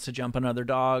like wants to jump on other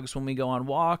dogs when we go on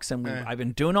walks, and I've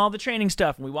been doing all the training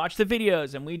stuff, and we watch the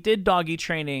videos, and we did doggy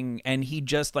training, and he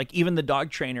just like, even the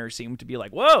dog trainer seemed to be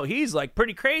like, whoa, he's like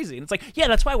pretty crazy, and it's like, yeah,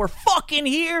 that's why we're fucking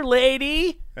here,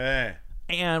 lady. Eh.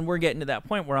 And we're getting to that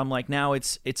point where I'm like, now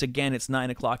it's 9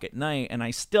 o'clock at night, and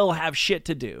I still have shit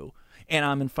to do. And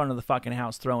I'm in front of the fucking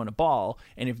house throwing a ball.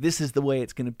 And if this is the way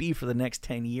it's going to be for the next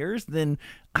 10 years, then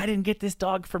I didn't get this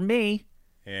dog for me.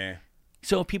 Yeah.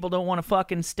 So if people don't want to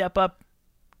fucking step up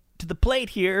to the plate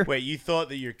here, Wait, you thought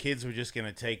that your kids were just going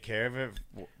to take care of it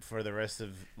for the rest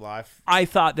of life? I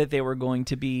thought that they were going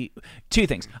to be 2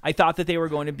 things. I thought that they were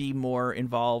going to be more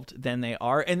involved than they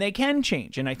are, and they can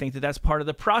change. And I think that that's part of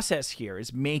the process here,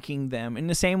 is making them in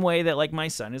the same way that like my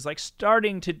son is like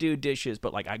starting to do dishes,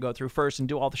 but like I go through first and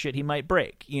do all the shit he might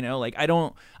break, you know, like I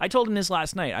told him this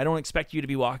last night. I don't expect you to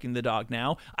be walking the dog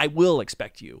now. I will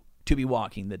expect you to be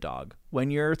walking the dog when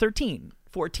you're 13,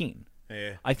 14.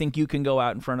 Yeah. I think you can go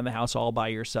out in front of the house all by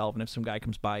yourself, and if some guy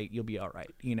comes by, you'll be all right,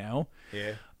 you know?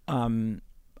 Yeah.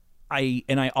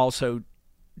 I also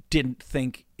didn't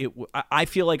think I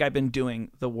feel like I've been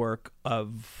doing the work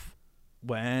of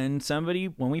when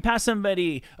we pass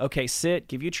somebody, okay, sit,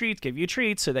 give you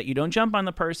treats so that you don't jump on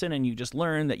the person, and you just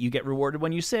learn that you get rewarded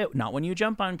when you sit, not when you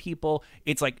jump on people.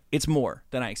 It's like, it's more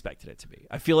than I expected it to be.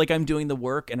 I feel like I'm doing the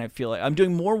work, and I feel like I'm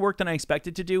doing more work than I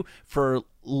expected to do for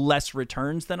less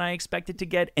returns than I expected to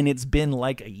get, and it's been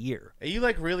like a year. Are you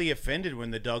like really offended when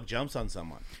the dog jumps on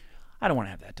someone? I don't want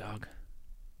to have that dog.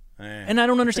 Eh. And I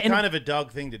don't It's understand. kind of a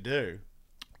dog thing to do.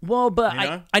 Well, but You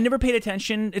know? I never paid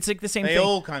attention. It's like the same They thing.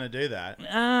 all kind of do that.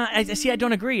 I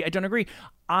don't agree.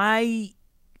 I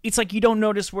it's like you don't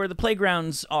notice where the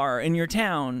playgrounds are in your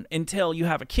town until you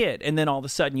have a kid, and then all of a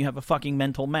sudden you have a fucking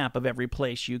mental map of every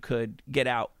place you could get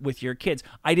out with your kids.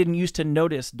 I didn't used to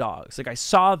notice dogs. Like, I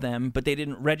saw them, but they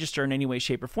didn't register in any way,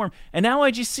 shape, or form. And now I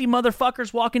just see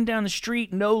motherfuckers walking down the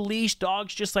street, no leash,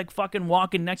 dogs just like fucking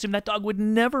walking next to him. That dog would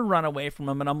never run away from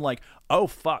him, and I'm like, oh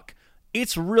fuck.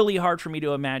 It's really hard for me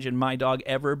to imagine my dog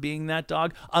ever being that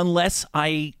dog unless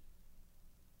I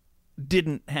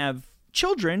didn't have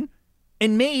children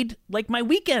and made like my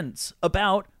weekends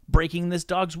about breaking this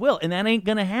dog's will, and that ain't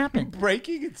gonna happen.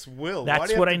 Breaking its will.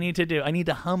 That's what I need to do. I need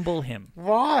to humble him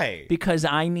Why? because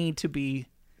I need to be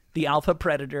the alpha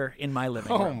predator in my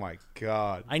living room. Oh my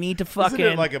god. I need to fucking.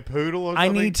 Isn't it like a poodle or I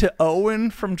something? need to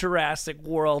Owen from Jurassic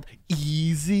World.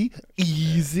 Easy,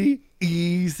 easy,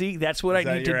 easy. That's what Is I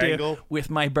that need to your do angle? with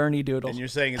my Bernie Doodle. And you're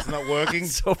saying it's not working?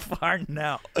 So far,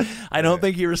 no. I don't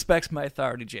think he respects my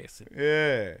authority, Jason.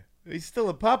 Yeah. He's still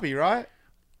a puppy, right?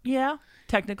 Yeah,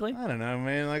 technically. I don't know,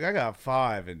 man. Like, I got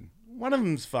 5, and one of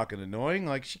them's fucking annoying.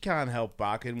 Like, she can't help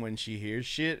barking when she hears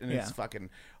shit, and it's Yeah. fucking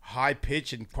high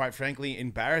pitch and, quite frankly,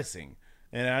 embarrassing.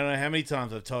 And I don't know how many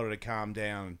times I've told her to calm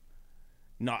down,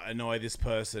 not annoy this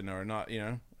person, or not, you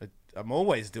know. I'm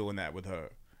always doing that with her.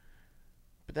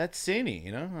 But that's Cindy,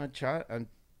 you know.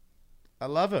 I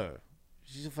love her.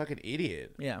 She's a fucking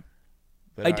idiot. Yeah.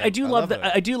 But I do love the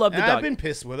her. I do love the And dog. I've been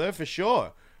pissed with her for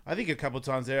sure. I think a couple of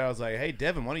times there I was like, hey,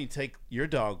 Devin, why don't you take your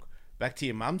dog back to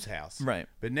your mum's house? Right.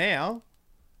 But now,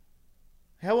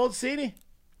 how old's Sandy?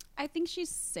 I think she's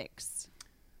 6.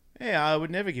 Yeah, I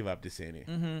would never give up to Sandy.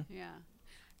 Mm-hmm. Yeah.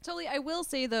 Totally. I will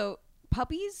say, though,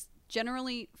 puppies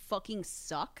generally fucking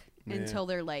suck until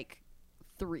they're like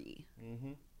 3.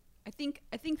 Mm-hmm. I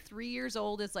think 3 years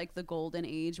old is like the golden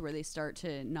age where they start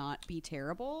to not be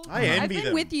terrible. I envy I've been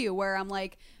them. with you where I'm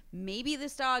like, maybe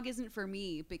this dog isn't for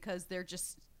me because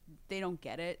they don't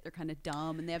get it. They're kind of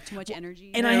dumb and they have too much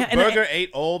energy. and You I- know, and I- Burger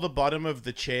ate all the bottom of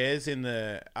the chairs in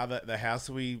the house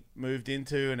we moved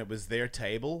into, and it was their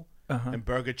table. And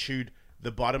Burger chewed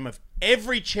the bottom of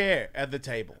every chair at the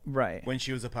table. Right. When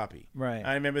she was a puppy. Right.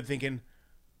 I remember thinking,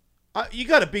 you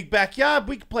got a big backyard.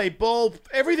 We can play ball,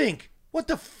 everything. What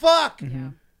the fuck?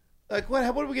 Yeah. Like, what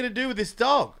are we going to do with this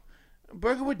dog?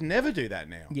 Burger would never do that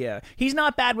now. Yeah, he's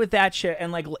not bad with that shit.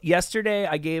 And like yesterday,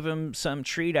 I gave him some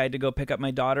treat. I had to go pick up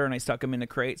my daughter, and I stuck him in a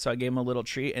crate, so I gave him a little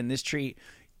treat. And this treat,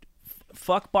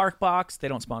 fuck BarkBox. They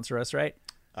don't sponsor us, right?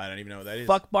 I don't even know what that is.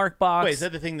 Fuck BarkBox. Wait, is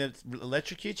that the thing that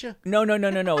electrocutes you? No.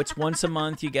 It's once a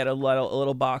month. You get a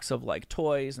little box of like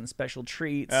toys and special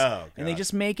treats. Oh, and they God.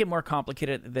 just make it more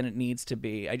complicated than it needs to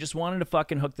be. I just wanted to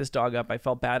fucking hook this dog up. I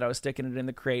felt bad. I was sticking it in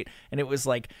the crate, and it was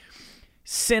like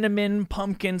cinnamon,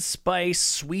 pumpkin spice,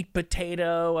 sweet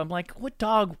potato. I'm like, what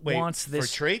dog Wait, wants for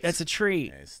this? treats? That's a treat.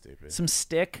 Yeah, it's stupid. Some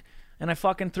stick. And I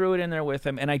fucking threw it in there with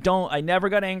him. And I never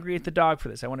got angry at the dog for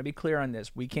this. I want to be clear on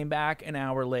this. We came back an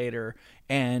hour later,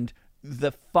 and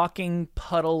the fucking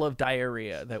puddle of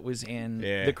diarrhea that was in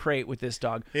Yeah. the crate with this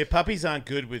dog Yeah, puppies aren't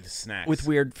good with snacks. with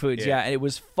weird foods. Yeah. Yeah, it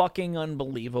was fucking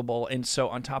unbelievable. And so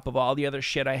on top of all the other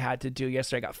shit I had to do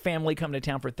yesterday, I got family coming to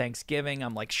town for Thanksgiving.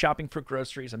 I'm like shopping for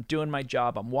groceries. I'm doing my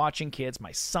job. I'm watching kids.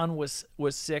 My son was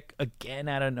sick again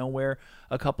out of nowhere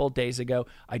a couple of days ago.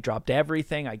 I dropped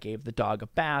everything. I gave the dog a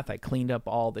bath. I cleaned up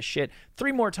all the shit.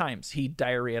 3 more times he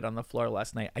diarrheaed on the floor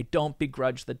last night. I don't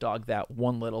begrudge the dog that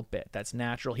one little bit. That's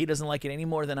natural. He doesn't like it any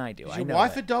more than I do. Is I your know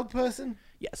wife a that. dog person?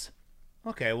 Yes.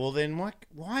 Okay, well then,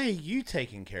 why are you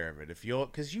taking care of it? If you're,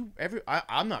 because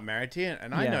I'm not married to you,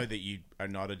 and I Yeah. know that you are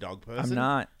not a dog person.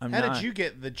 I'm How not. did you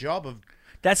get the job of?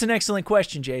 That's an excellent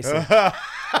question, Jason.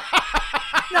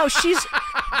 No,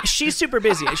 she's super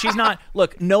busy. She's not.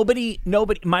 Look, nobody.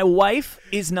 My wife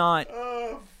is not.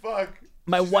 Oh fuck!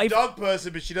 My She's wife- a dog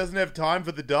person, but she doesn't have time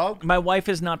for the dog. My wife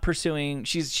is not pursuing.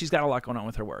 She's got a lot going on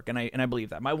with her work, and I believe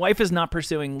that. My wife is not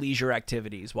pursuing leisure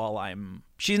activities while I'm.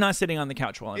 She's not sitting on the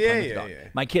couch while I'm playing with the dog. Yeah.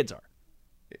 My kids are,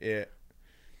 Yeah,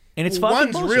 and it's well,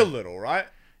 fucking one's bullshit. real little, right?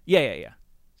 Yeah.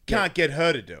 Can't get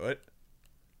her to do it.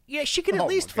 Yeah, she could Oh at my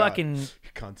least God. fucking.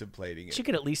 Contemplating it. She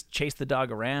could at least chase the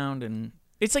dog around, and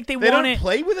it's like they They want don't it.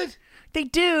 play with it. They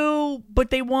do, but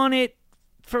they want it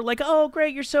for like, oh,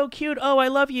 great, you're so cute. Oh, I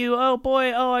love you. Oh,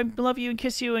 boy. Oh, I love you and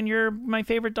kiss you, and you're my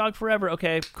favorite dog forever.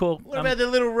 Okay, cool. What about the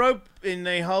little rope? And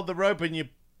they hold the rope, and you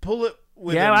pull it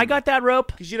with. Yeah, I got that rope.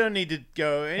 Because you don't need to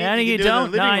go. Anything Yeah, you can do in the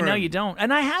don't. No, living I know room. you don't.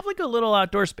 And I have like a little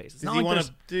outdoor space. It's Does not he like want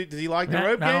there's- to? Does he like the No,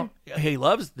 rope no.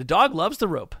 game? The dog loves the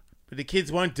rope. But the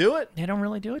kids won't do it. They don't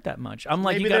really do it that much. I'm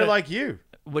like, Maybe you they're gotta, like you.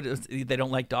 they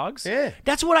don't like dogs? Yeah.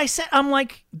 That's what I said. I'm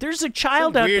like, there's a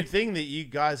child It's a out weird there. thing that you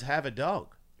guys have a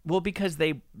dog. Well, because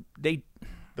they The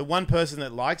one person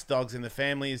that likes dogs in the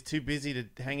family is too busy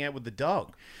to hang out with the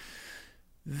dog.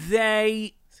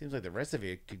 They, Seems like the rest of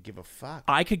you could give a fuck.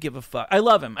 I could give a fuck. I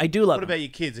love him. I do love What him. about your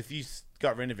kids? If you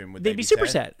got rid of him, would They'd they be super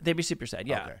sad? sad. They'd be super sad.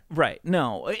 Yeah. Okay. Right.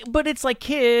 No, but it's like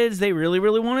kids. They really,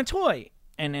 really want a toy,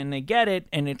 and then they get it,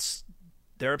 and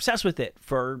they're obsessed with it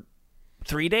for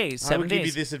 3 days, 7 I would days. give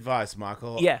you this advice,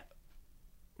 Michael. Yeah.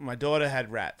 My daughter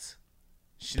had rats.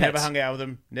 She Pets. never hung out with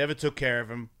them, never took care of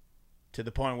them, to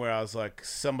the point where I was like,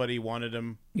 somebody wanted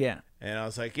them, Yeah. and I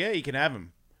was like, yeah, you can have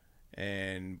them.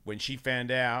 And when she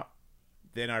found out,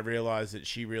 then I realized that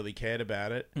she really cared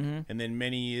about it. Mm-hmm. And then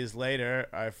many years later,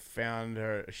 I found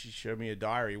her. She showed me a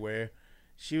diary where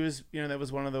she was, that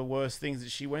was one of the worst things that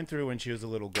she went through when she was a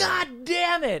little girl. God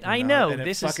damn it! I You know and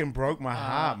this it fucking broke my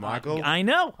heart, Michael. I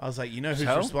know. I was like, you know who's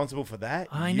So? responsible for that?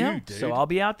 I You, know. dude. So I'll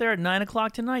be out there at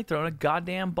 9:00 tonight throwing a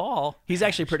goddamn ball. He's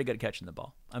actually pretty good at catching the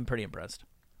ball. I'm pretty impressed.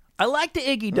 I like the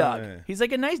Iggy dog. Yeah. He's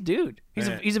like a nice dude. He's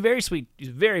Yeah. he's a very sweet. He's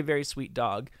a very, very sweet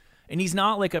dog. And he's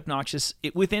not like obnoxious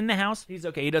within the house. He's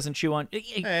okay. He doesn't chew on.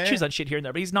 He Yeah. chews on shit here and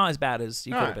there, but he's not as bad as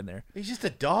he could have No, been there. He's just a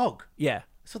dog. Yeah.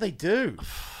 That's what they do.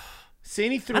 See,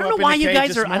 he threw I don't up know why in the you cage guys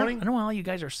this are. I morning. don't know why you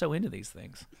guys are so into these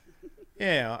things.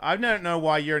 Yeah, I don't know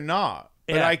why you're not,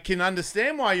 but Yeah. I can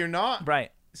understand why you're not.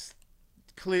 Right.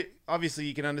 Clear, obviously,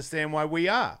 you can understand why we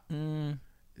are.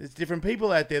 There's different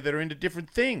people out there that are into different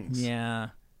things. Yeah.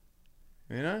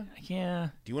 You know? Yeah.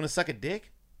 Do you want to suck a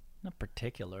dick? Not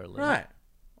particularly. Right.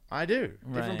 I do.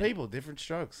 Different Right. people, different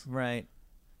strokes. Right.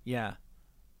 Yeah.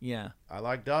 Yeah. I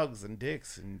like dogs and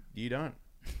dicks, and you don't.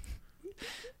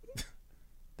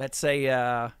 That's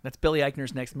that's Billy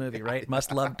Eichner's next movie, right?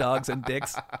 Must love dogs and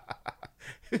dicks.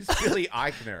 Who's Billy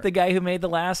Eichner? The guy who made the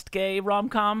last gay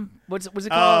rom-com. Was it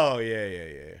called? Oh,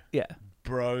 yeah. Yeah.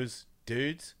 Bros,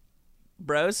 dudes.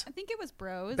 Bros? I think it was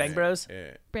Bros. Bang Bros?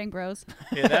 Yeah. Bang Bros.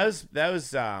 Yeah, that was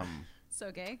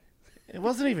So gay. it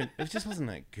wasn't even, it just wasn't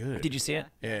that good. Did you see it?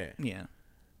 Yeah. Yeah.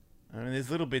 I mean,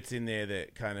 there's little bits in there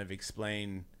that kind of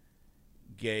explain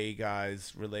gay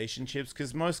guys' relationships,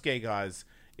 because most gay guys,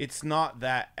 it's not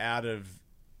that out of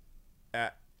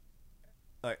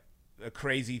like a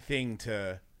crazy thing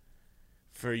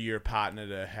for your partner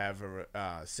to have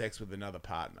sex with another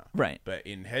partner. Right. But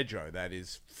in hetero, that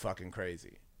is fucking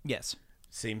crazy. Yes.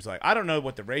 Seems like, I don't know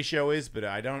what the ratio is, but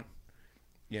I don't,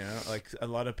 like a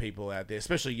lot of people out there,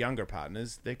 especially younger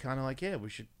partners, they're kind of like, yeah, we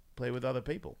should play with other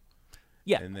people.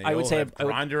 Yeah. And they I would all say have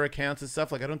Grindr accounts and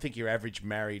stuff. Like, I don't think your average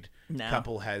married No.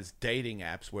 couple has dating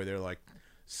apps where they're like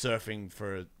surfing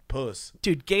for puss.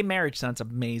 dude, gay marriage sounds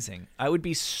amazing. I would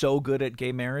be so good at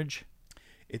gay marriage.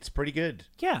 It's pretty good.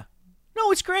 Yeah.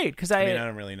 No, it's great because I mean, I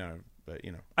don't really know, but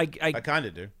I I kind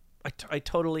of do.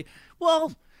 totally.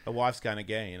 Well, A wife's kind of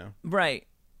gay, right.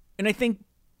 And I think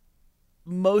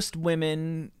most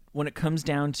women, when it comes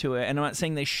down to it, and I'm not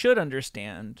saying they should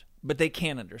understand, but they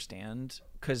can understand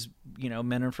because,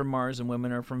 men are from Mars and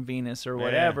women are from Venus or Yeah,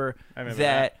 whatever, I remember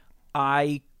that that.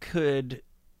 I could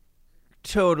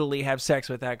totally have sex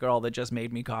with that girl that just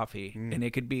made me coffee and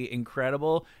it could be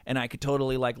incredible and I could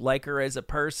totally like her as a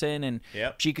person and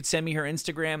Yep. she could send me her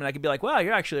Instagram and I could be like, wow,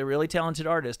 you're actually a really talented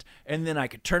artist, and then I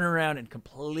could turn around and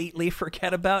completely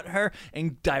forget about her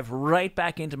and dive right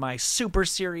back into my super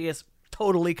serious,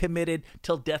 totally committed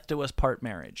till death do us part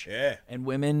marriage. Yeah. And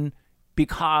women,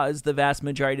 because the vast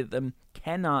majority of them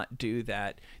cannot do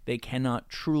that, they cannot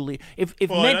truly if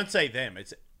Well, men, I don't say them.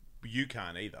 It's you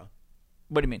can't either.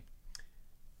 what do you mean?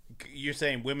 You're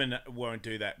saying women won't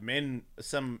do that.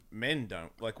 Some men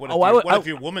don't. Like, what if, Oh, what if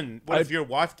your woman? What if your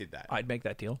wife did that? I'd make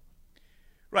that deal.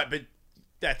 Right, but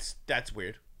that's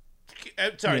weird.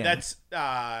 Sorry, Yeah.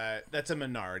 that's a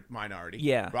minority.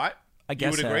 Yeah. Right. I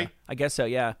guess you would agree. I guess so.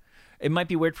 Yeah, it might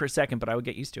be weird for a second, but I would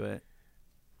get used to it.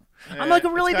 Yeah, I'm like a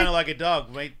really it's kind big. of like a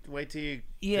dog. Wait till you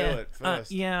Yeah, do it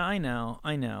first, yeah, I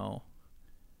know.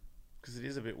 because it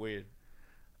is a bit weird.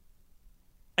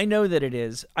 I know that it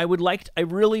is. I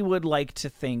really would like to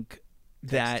think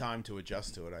Takes that time to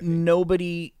adjust to it. I think.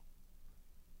 nobody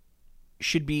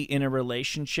should be in a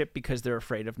relationship because they're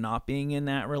afraid of not being in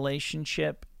that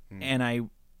relationship. And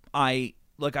I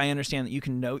understand that you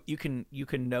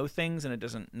can know things and it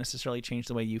doesn't necessarily change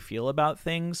the way you feel about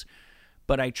things,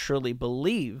 but I truly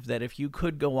believe that if you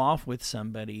could go off with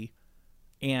somebody,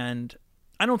 and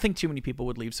I don't think too many people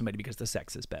would leave somebody because the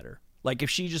sex is better. Like,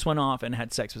 if she just went off and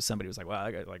had sex with somebody who was like, wow,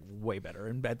 that guy's like way better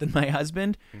in bed than my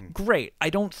husband, great. I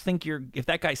don't think if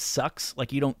that guy sucks,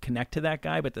 like you don't connect to that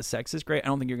guy, but the sex is great, I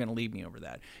don't think you're going to leave me over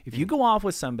that. If you go off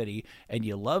with somebody and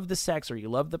you love the sex or you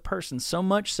love the person so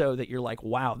much so that you're like,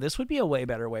 wow, this would be a way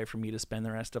better way for me to spend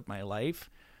the rest of my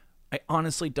life, I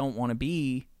honestly don't want to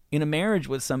be in a marriage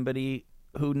with somebody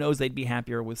who knows they'd be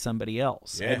happier with somebody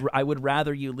else. Yeah. I would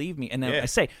rather you leave me. And then Yeah. I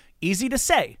say, easy to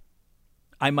say.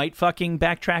 I might fucking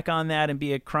backtrack on that and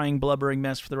be a crying, blubbering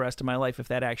mess for the rest of my life if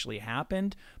that actually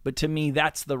happened. But to me,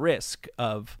 that's the risk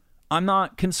of, I'm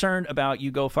not concerned about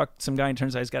you go fuck some guy and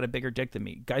turns out he's got a bigger dick than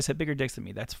me. Guys have bigger dicks than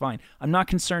me. That's fine. I'm not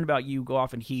concerned about you go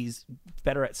off and he's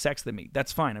better at sex than me.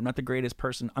 That's fine. I'm not the greatest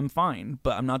person. I'm fine,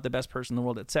 but I'm not the best person in the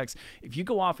world at sex. If you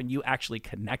go off and you actually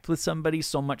connect with somebody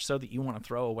so much so that you want to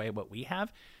throw away what we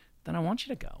have, then I want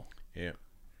you to go. Yeah.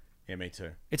 Yeah, me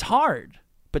too. It's hard,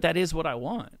 but that is what I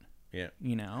want. Yeah.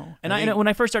 You know, and I know when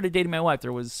I first started dating my wife,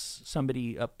 there was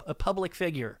somebody, a public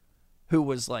figure, who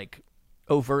was like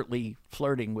overtly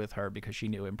flirting with her because she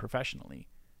knew him professionally.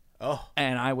 Oh.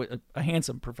 And I was a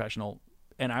handsome professional,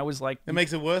 and I was like, It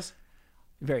makes it worse?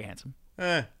 very handsome.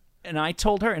 Eh. And I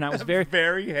told her, and I was very,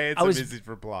 Very handsome is his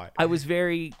reply. I was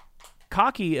very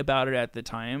cocky about it at the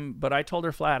time, but I told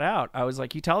her flat out. I was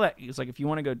like, you tell that, it's like, if you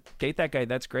want to go date that guy,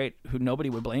 that's great. Who nobody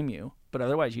would blame you. But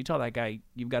otherwise, you tell that guy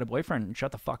you've got a boyfriend and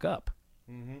shut the fuck up.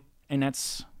 Mm-hmm. And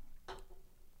that's,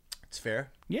 It's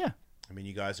fair. yeah, I mean,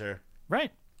 you guys are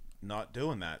right, not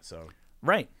doing that, so.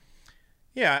 right.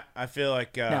 Yeah, I feel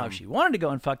like... Now, if she wanted to go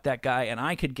and fuck that guy and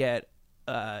I could get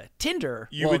Tinder,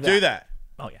 you well, would do that.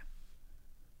 Oh, yeah.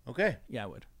 Okay. Yeah, I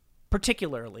would.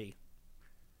 Particularly,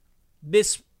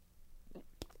 this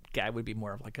guy would be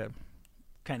more of like a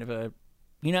kind of a,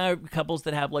 you know, couples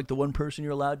that have like the one person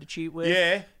you're allowed to cheat with.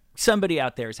 Yeah. Somebody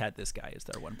out there has had this guy as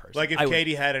their one person. Like if I would-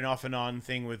 Katie had an off and on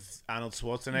thing with Arnold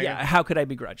Schwarzenegger. Yeah, how could I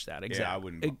begrudge that? Exactly. Yeah, I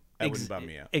wouldn't. That wouldn't bum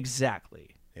me out.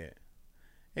 Exactly. Yeah.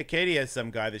 Yeah, Katie has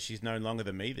some guy that she's known longer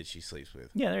than me that she sleeps with.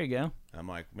 Yeah, there you go. I'm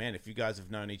like, man, if you guys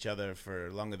have known each other for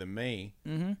longer than me,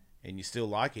 and you still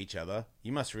like each other,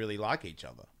 you must really like each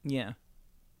other, Yeah.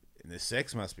 and the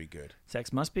sex must be good.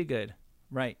 Sex must be good.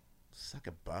 Right. Suck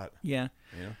a butt, Yeah.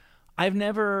 you know. I've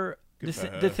never Good for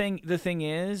her. the thing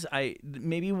is, I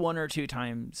maybe one or two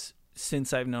times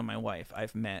since I've known my wife,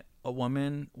 I've met a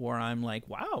woman where I'm like,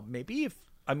 wow, maybe if,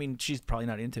 I mean, she's probably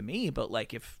not into me, but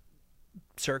like if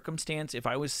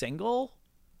I was single,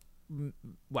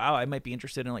 wow, I might be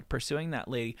interested in like pursuing that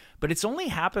lady. But it's only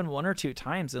happened one or two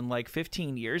times in like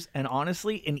 15 years, and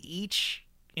honestly, in each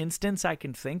instance I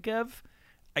can think of,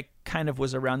 I kind of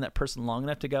was around that person long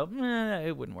enough to go,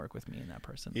 it wouldn't work with me and that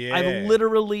person. Yeah.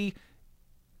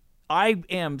 I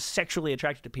am sexually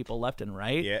attracted to people left and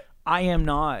right. Yeah. I am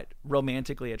not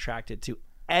romantically attracted to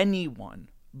anyone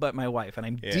but my wife, and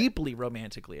I'm deeply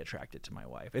romantically attracted to my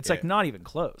wife. It's like not even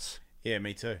close. Yeah,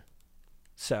 me too.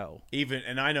 So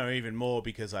And I know even more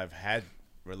because I've had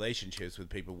relationships with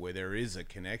people where there is a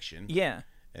connection. yeah,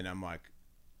 And I'm like,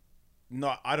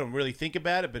 I don't really think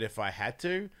about it, but if I had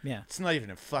to, Yeah. it's not even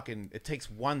it takes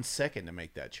 1 second to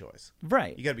make that choice.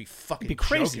 right. You got to be fucking It'd be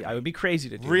crazy. joking I me. would be crazy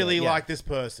to do really that. Yeah. like this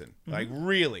person. Like,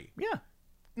 really. Yeah,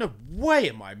 No way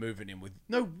am I moving in with,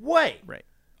 no way. right.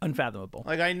 Unfathomable.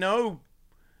 Like, I know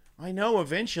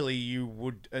eventually you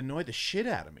would annoy the shit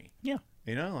out of me. Yeah,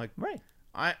 You know, like, right.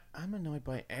 I'm annoyed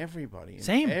by everybody. And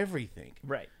Same. everything.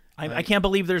 Right. I can't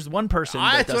believe there's one person.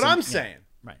 That's what I'm yeah. saying.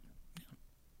 Right.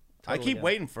 I Totally keep get it.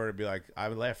 waiting for her to be like, I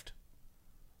left.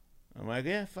 I'm like,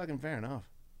 yeah, fucking fair enough.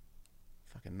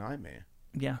 Fucking nightmare.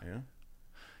 Yeah. You know?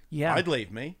 Yeah. I'd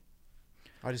leave me.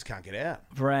 I just can't get out.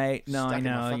 Right. No, Stuck I in my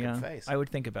know. fucking Yeah. face. I would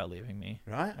think about leaving me.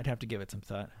 Right? I'd have to give it some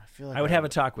thought. I feel like I would have a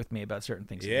talk with me about certain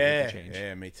things. that Yeah, need to change.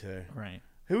 yeah, me too. Right.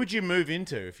 Who would you move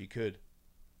into if you could?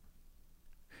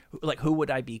 Like, who would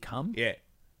I become? Yeah,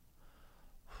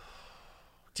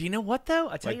 Do you know what though?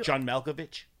 I tell like you. John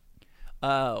Malkovich.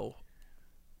 Oh.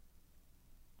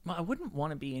 Well, I wouldn't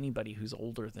want to be anybody who's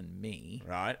older than me,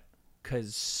 Right?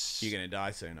 because You're gonna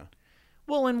die sooner.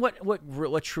 well, and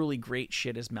what truly great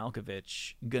shit is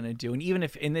Malkovich gonna do? And even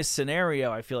if in this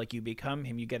scenario, I feel like you become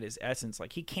him, you get his essence.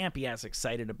 Like, he can't be as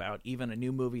excited about even a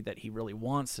new movie that he really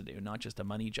wants to do, not just a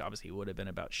money job, as he would have been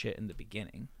about shit in the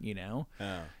beginning. You know?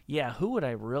 Oh. Yeah. Who would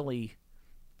I really?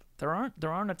 There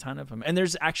aren't a ton of them, and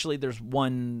there's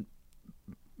one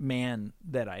man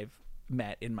that I've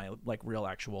met in my like real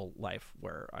actual life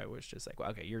where I was just like, well,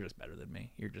 okay, you're just better than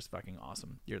me. You're just fucking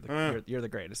awesome. You're the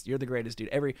greatest. You're the greatest dude.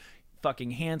 Every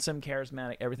fucking handsome,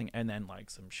 charismatic, everything. And then like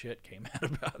some shit came out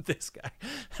about this guy.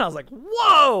 And I was like,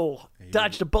 whoa,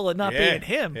 dodged a bullet not being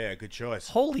him. Yeah, good choice.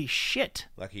 Holy shit.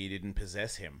 Lucky you didn't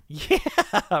possess him. Yeah,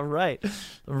 right.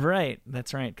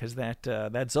 That's right. Because that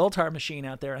Zoltar machine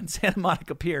out there on Santa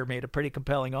Monica Pier made a pretty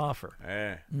compelling offer.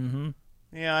 Yeah. Mm-hmm.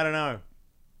 Yeah, I don't know.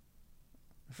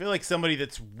 I feel like somebody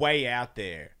that's way out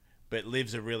there, but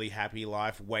lives a really happy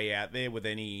life way out there with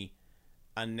any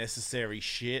unnecessary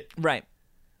shit. Right.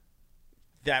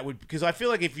 That would, because I feel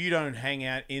like if you don't hang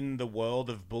out in the world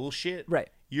of bullshit, Right.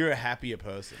 you're a happier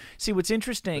person. See, what's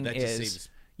interesting But that just is seems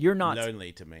You're not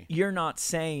lonely to me. You're not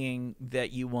saying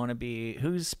that you want to be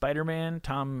who's Spider-Man?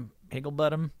 Tom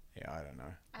Higglebottom? Yeah, I don't know.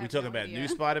 I We have talking no about idea. new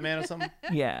Spider-Man or something?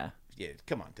 Yeah, Yeah,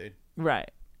 come on, dude. right.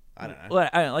 I don't know. Well,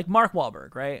 I don't know, like Mark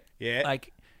Wahlberg, right? Yeah.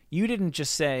 Like you didn't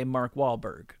just say Mark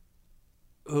Wahlberg.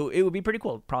 Who it would be pretty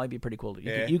cool. Probably be pretty cool.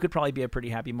 Yeah. You could probably be a pretty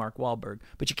happy Mark Wahlberg,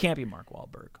 but you can't be Mark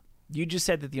Wahlberg. You just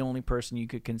said that the only person you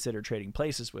could consider trading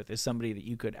places with is somebody that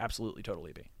you could absolutely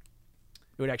totally be.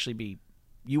 It would actually be.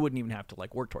 You wouldn't even have to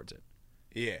like work towards it.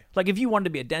 Yeah. Like if you wanted to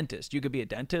be a dentist, you could be a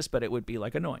dentist, but it would be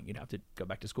like annoying. You'd have to go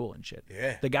back to school and shit.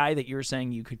 Yeah. The guy that you're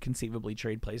saying you could conceivably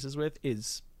trade places with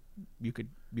is you could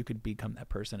become that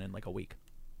person in like a week.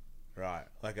 Right.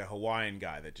 Like a Hawaiian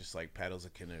guy that just like paddles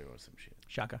a canoe or some shit.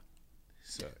 Shaka.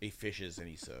 So he fishes and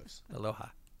he surfs. Aloha.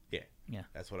 Yeah. Yeah.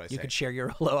 That's what I You say. could share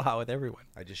your aloha with everyone.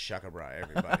 I just shaka bra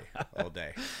everybody all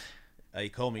day. They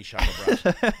call me shaka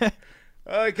bra.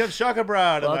 Oh, here comes shaka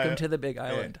bra. Welcome to the Big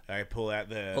Island. Yeah, I pull out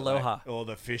the Aloha. like, all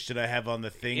the fish that I have on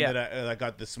the thing Yeah. that I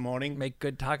got this morning. Make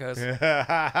good tacos.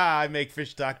 I make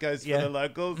fish tacos Yeah. for the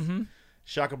locals.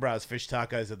 Shaka bra's fish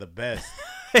tacos are the best.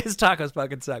 His tacos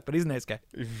fucking suck, but he's a nice guy.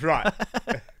 Right.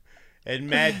 And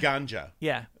mad ganja.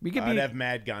 Yeah. We could I'd be have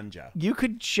mad ganja. you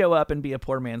could show up and be a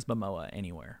poor man's Momoa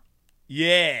anywhere.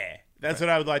 Yeah. That's what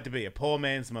I would like to be, a poor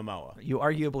man's Momoa. You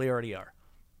arguably already are.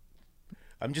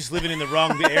 I'm just living in the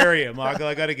wrong area, Michael.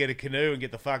 I got to get a canoe and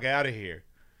get the fuck out of here.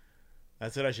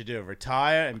 That's what I should do.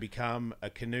 Retire and become a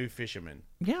canoe fisherman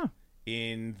Yeah.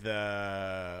 in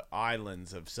the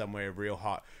islands of somewhere real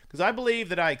hot. Because I believe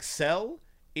that I excel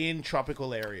in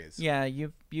tropical areas. Yeah,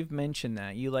 you've mentioned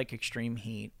that. You like extreme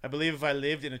heat. I believe if I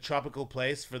lived in a tropical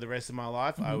place for the rest of my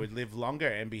life, I would live longer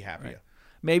and be happier.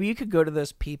 Maybe you could go to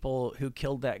those people who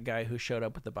killed that guy who showed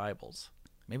up with the Bibles.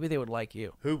 Maybe they would like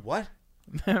you. Who? What?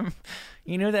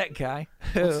 You know that guy?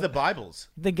 What's the Bibles?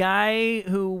 The guy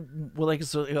who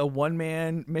was like a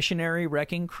one-man missionary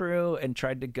wrecking crew and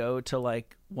tried to go to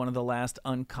like one of the last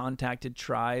uncontacted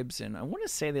tribes, and I want to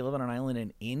say they live on an island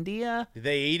in India. Did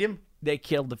they eat him? They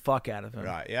killed the fuck out of him.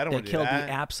 Right. Yeah, I don't They want to do killed that.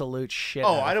 the absolute shit.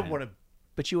 Oh, out I of don't him. want to.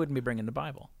 But you wouldn't be bringing the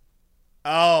Bible.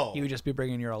 Oh. You would just be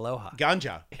bringing your aloha.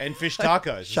 Ganja and fish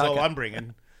tacos is all Shaka. I'm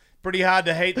bringing. Pretty hard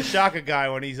to hate the Shaka guy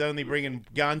when he's only bringing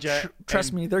ganja. Trust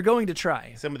and me, they're going to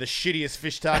try. some of the shittiest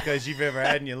fish tacos you've ever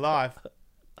had in your life.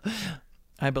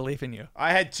 I believe in you.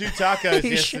 I had 2 tacos He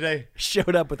yesterday.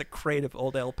 Showed up with a crate of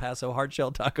old El Paso hard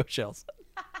shell taco shells.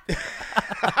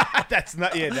 That's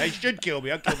not. Yeah, they should kill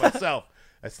me. I'll kill myself.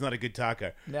 That's not a good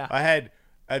taco. Yeah. I had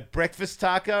a breakfast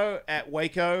taco at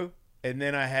Waco, and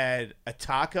then I had a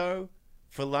taco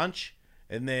for lunch,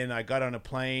 and then I got on a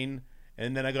plane,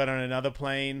 and then I got on another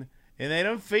plane, and they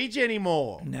don't feed you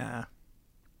anymore. Nah.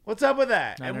 What's up with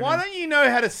that? I And don't why know. don't you know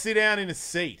how to sit down in a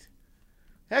seat?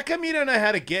 How come you don't know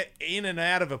how to get in and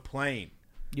out of a plane?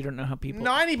 You don't know how people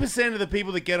 90% of the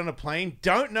people that get on a plane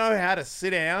don't know how to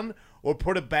sit down or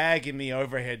put a bag in the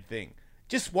overhead thing.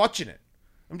 Just watching it.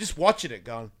 I'm just watching it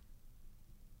going,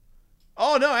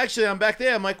 oh, no, actually, I'm back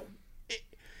there. I'm like,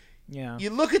 Yeah. you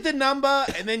look at the number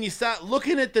and then you start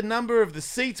looking at the number of the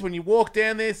seats when you walk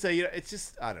down there. So, it's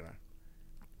just, I don't know.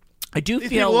 I do These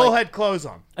feel people all like had clothes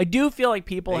on. I do feel like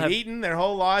people They've have eaten their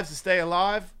whole lives to stay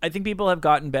alive. I think people have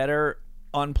gotten better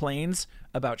on planes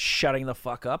about shutting the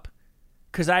fuck up.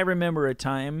 Cuz I remember a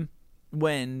time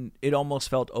when it almost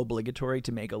felt obligatory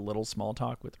to make a little small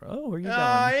talk with, "Oh, where are you going?"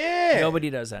 Yeah. Nobody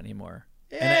does that anymore.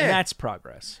 Yeah. And that's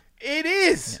progress. It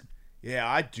is. Yeah,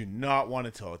 I do not want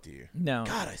to talk to you. No.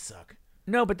 God, I suck.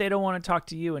 No, but they don't want to talk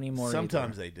to you anymore.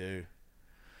 Sometimes they do.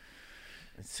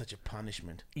 It's such a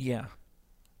punishment. either. Yeah.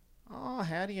 Oh,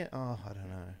 how do you? Oh, I don't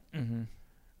know. Mm-hmm.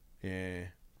 Yeah.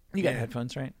 You got Yeah.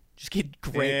 headphones, right? Just get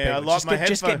great. Yeah, I big- like just my get,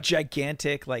 just get headphones.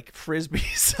 gigantic like frisbee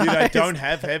size. Dude, I don't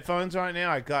have headphones right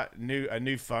now. I got a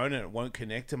new phone and it won't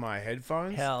connect to my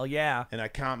headphones. Hell yeah. And I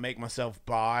can't make myself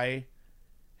buy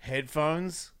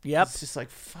headphones. Yep. It's just like,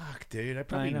 fuck, dude. I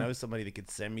probably know. know somebody that could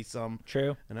send me some.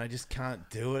 True. And I just can't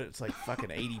do it. It's like fucking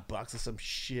 $80 or some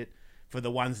shit for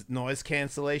the ones noise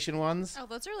cancellation ones. Oh,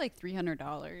 those are like $300.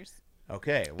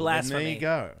 Okay, well then there Blasphemy. you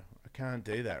go. I can't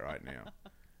do that right now.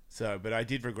 So, but I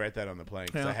did regret that on the plane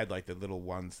because Yeah. I had like the little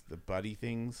ones, the buddy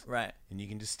things, Right. and you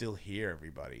can just still hear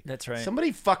everybody. That's right.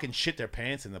 Somebody fucking shit their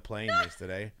pants in the plane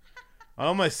yesterday. I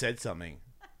almost said something.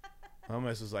 I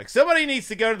almost was like, somebody needs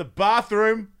to go to the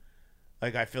bathroom.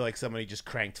 Like I feel like somebody just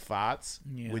cranked farts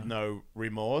Yeah. with no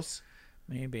remorse.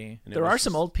 Maybe. And it There was are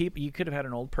some just- old people. You could have had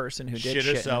an old person who did Shit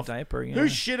shit herself. in a diaper. You Who know?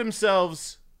 shit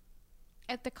themselves?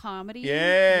 At the comedy?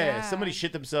 Yeah. Somebody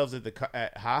shit themselves at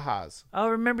at Ha-Ha's. Oh, I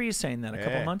remember you saying that a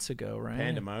couple Yeah. months ago, right?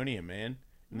 Pandemonium, man.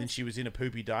 And then she was in a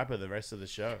poopy diaper the rest of the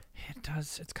show. It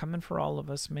does. It's coming for all of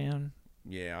us, man.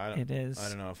 Yeah, I don't, It is. I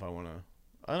don't know if I want to.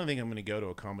 I don't think I'm going to go to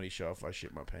a comedy show if I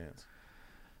shit my pants.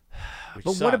 Which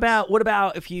But sucks. what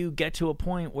about if you get to a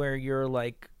point where you're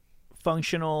like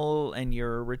functional and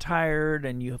you're retired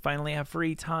and you finally have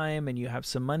free time and you have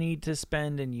some money to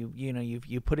spend and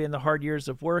you put in the hard years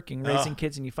of working raising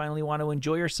kids and you finally want to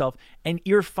enjoy yourself and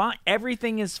you're fine,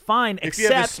 everything is fine If you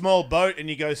have a except small boat and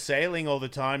you go sailing all the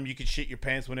time, you can shit your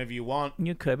pants whenever you want.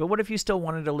 you could. But what if you still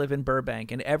wanted to live in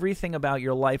Burbank and everything about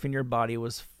your life and your body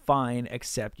was fine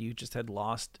except you just had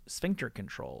lost sphincter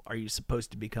control? Are you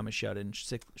supposed to become a shut-in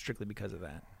strictly because of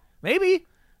that? Maybe.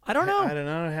 I don't know. I don't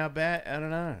know how bad. I don't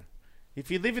know. If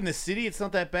you live in the city, it's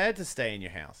not that bad to stay in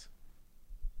your house.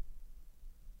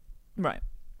 Right.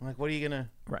 Like, what are you gonna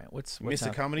Right. What's miss a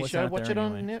out- comedy what's show? out Watch there it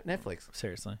on anyway? Netflix.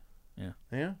 Seriously. Yeah.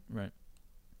 Yeah. Right.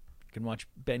 You can watch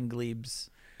Ben Glebe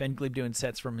doing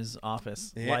sets from his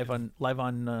office Yeah. live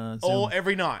on Zoom. All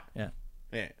every night. Yeah.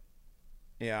 Yeah.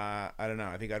 Yeah. I don't know.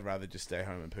 I think I'd rather just stay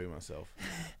home and poo myself.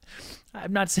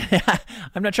 I'm not saying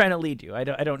I'm not trying to lead you. I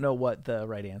don't know what the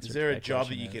right answer. Is to there a that job that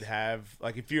question you is. could have?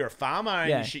 Like, if you're a farmer and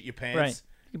Yeah. you shit your pants, Right.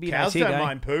 You could be an cows IT don't guy.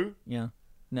 mind poo. Yeah.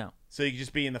 No. So you could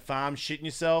just be in the farm shitting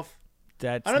yourself.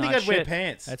 That's I don't think not I'd wear shit.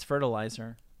 pants. That's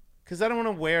fertilizer. Because I don't want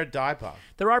to wear a diaper.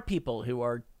 There are people who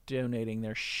are donating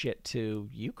their shit to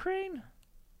Ukraine.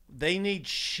 They need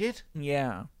shit?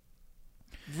 Yeah.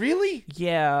 Really?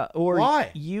 Yeah. Or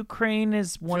Why? Ukraine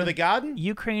is one For of the garden?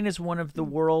 Ukraine is one of the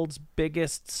world's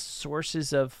biggest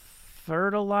sources of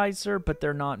fertilizer, but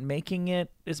they're not making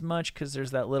it as much because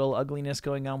there's that little ugliness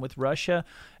going on with Russia.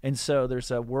 And so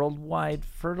there's a worldwide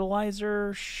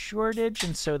fertilizer shortage.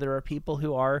 And so there are people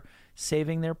who are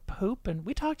saving their poop. And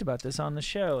we talked about this on the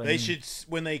show. They and- should,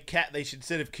 when they should,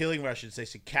 instead of killing Russians, they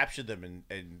should capture them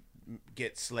and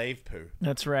get slave poo.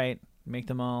 That's right. Make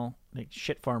them all like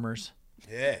shit farmers.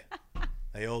 Yeah.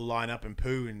 They all line up and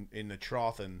poo in the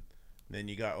trough, and then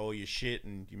you got all your shit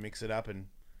and you mix it up and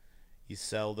you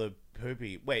sell the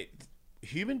poopy. Wait,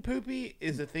 human poopy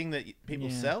is a thing that people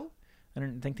Yeah. sell? I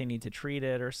don't think they need to treat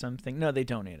it or something. No, they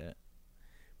donate it.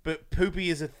 But poopy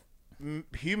is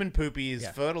human poopy is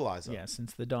Yeah. fertilizer. Yeah,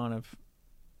 since the dawn of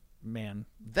man.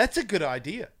 That's a good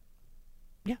idea.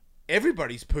 Yeah.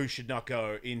 Everybody's poo should not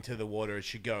go into the water. It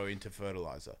should go into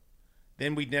fertilizer.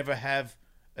 Then we'd never have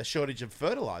a shortage of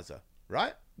fertilizer,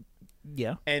 right?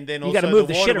 Yeah. And then You also gotta move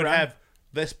the the water shit would around. have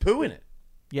less poo in it.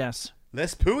 Yes.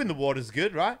 Less poo in the water's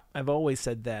good, right? I've always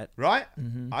said that. Right?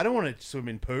 I don't want to swim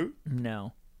in poo.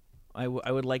 No. I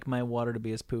would like my water to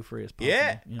be as poo-free as possible.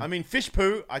 Yeah. I mean, fish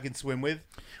poo I can swim with.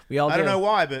 We all I do. don't know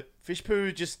why, but fish poo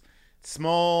is just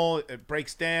small. It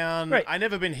breaks down. Right. I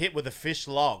never been hit with a fish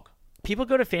log. People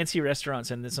go to fancy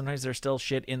restaurants and then sometimes there's still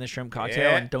shit in the shrimp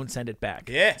cocktail Yeah. and don't send it back.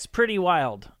 Yeah. It's pretty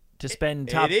wild to spend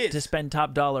it is. to spend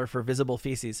top dollar for visible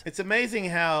feces. It's amazing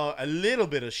how a little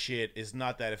bit of shit is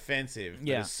not that offensive. But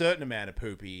Yeah. a certain amount of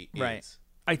poopy Right. is.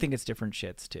 I think it's different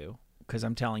shits too. Because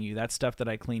I'm telling you, that stuff that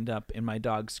I cleaned up in my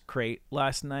dog's crate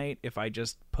last night, if I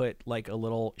just put like a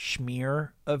little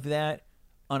schmear of that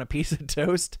on a piece of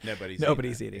toast,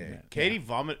 nobody's eating Yeah. that. Katie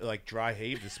vomited, like dry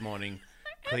heaved this morning,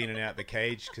 cleaning out the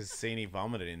cage because Sini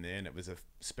vomited in there, and it was a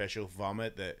special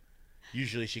vomit that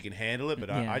usually she can handle it, but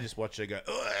Yeah. I just watched her go.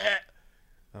 Ugh!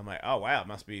 I'm like, oh wow, it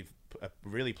must be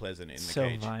really pleasant in the So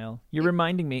cage. vile. You're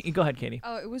reminding me. Go ahead, Katie.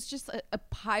 Oh, it was just a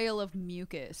pile of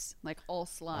mucus, like all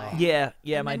slime. Yeah,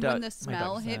 And my then dog. when my the smell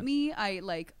dog does hit that. me,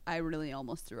 I really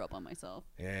almost threw up on myself.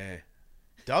 Yeah,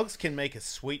 dogs can make a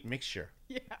sweet mixture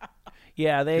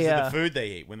Yeah, they. because of the food they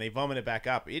eat. When they vomit it back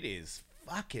up, it is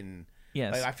fucking.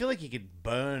 Yes. Like, I feel like you could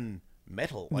burn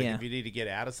metal. Like Yeah. if you need to get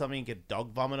out of something, get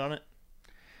dog vomit on it.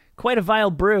 Quite a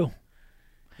vile brew.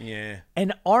 Yeah.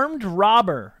 An armed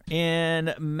robber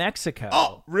in Mexico.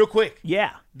 Oh, real quick.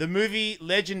 Yeah. The movie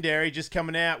Legendary just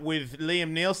coming out with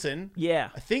Liam Neeson. Yeah.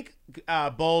 I think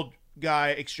bald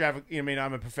guy, extravagant. I mean,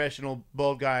 I'm a professional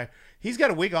bald guy. He's got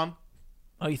a wig on.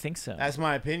 Oh, you think so? That's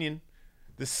my opinion.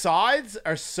 The sides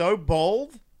are so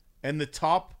bald, and the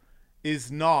top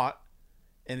is not,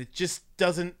 and it just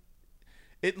doesn't.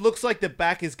 It looks like the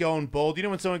back is going bald. You know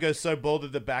when someone goes so bald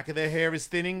that the back of their hair is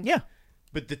thinning? Yeah.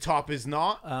 But the top is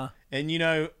not. And you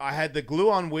know, I had the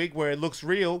glue-on wig where it looks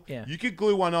real. Yeah. You could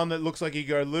glue one on that looks like you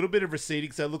go a little bit of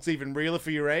receding, so it looks even realer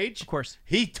for your age. Of course.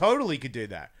 He totally could do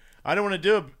that. I don't want to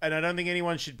do it, and I don't think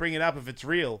anyone should bring it up if it's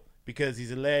real because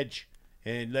he's a ledge,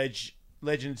 and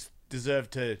legends deserve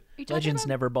to. Are you talking Legends about,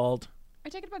 never bald. Are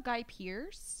you talking about Guy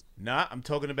Pearce? Nah, I'm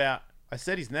talking about. I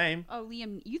said his name. Oh,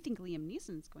 Liam. You think Liam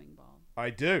Neeson's going bald? I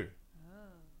do.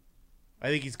 I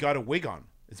think he's got a wig on.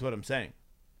 Is what I'm saying.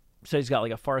 So he's got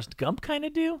like a Forrest Gump kind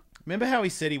of do? Remember how he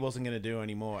said he wasn't going to do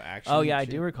any more action? Oh, yeah, I shit?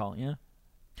 do recall. Yeah.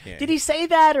 Yeah. Did he say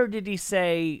that, or did he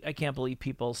say, "I can't believe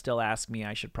people still ask me.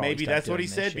 I should probably"? Maybe stop that's what doing he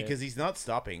this said shit." because he's not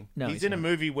stopping. No, he's he's in a not.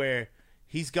 movie where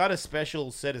he's got a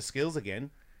special set of skills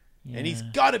again, and he's Yeah.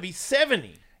 got to be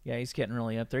 70. Yeah, he's getting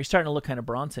really up there. He's starting to look kind of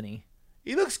Bronson-y.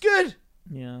 He looks good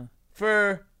Yeah,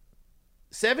 for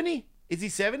 70. Is he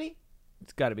 70?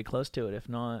 it's got to be close to it. If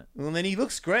not, Well, then he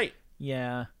looks great.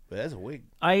 yeah. But that's a wig.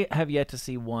 I have yet to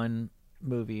see one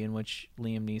movie in which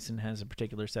Liam Neeson has a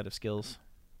particular set of skills.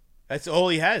 That's all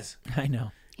he has. I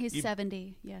know. He's You-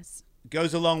 70. Yes.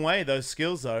 Goes a long way, those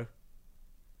skills, though.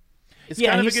 It's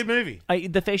Yeah, kind of a he's- good movie.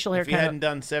 The facial hair If he kind hadn't of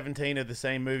done 17 of the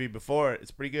same movie before it,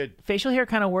 it's pretty good. facial hair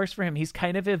kind of works for him. He's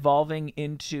kind of evolving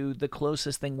into the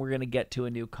closest thing we're gonna get to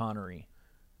a new Connery.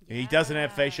 He doesn't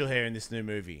have facial hair in this new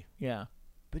movie, Yeah,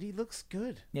 but he looks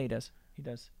good. yeah, he does. He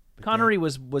does. Connery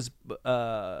was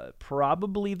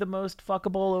probably the most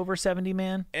fuckable over 70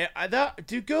 man.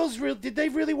 Do girls did they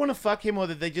really want to fuck him, or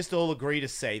did they just all agree to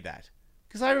say that?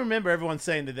 Because I remember everyone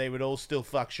saying that they would all still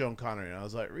fuck Sean Connery, and I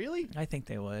was like, really? I think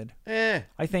they would. Eh.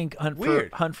 I think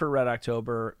Weird. Hunt for Red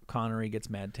October, Connery gets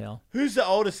Mad Tail. Who's the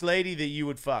oldest lady that you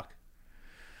would fuck?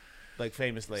 Like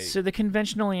famous lady. So the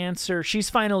conventional answer, she's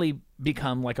finally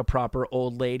become like a proper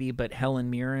old lady, but Helen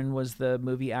Mirren was the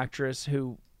movie actress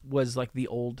who was like the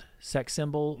old sex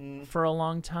symbol for a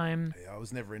long time. Yeah, I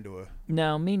was never into her.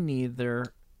 No, me neither.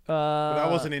 But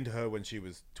I wasn't into her when she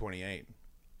was 28.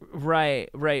 Right.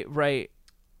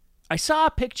 I saw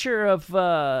a picture of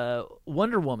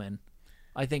Wonder Woman.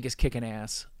 I think is kicking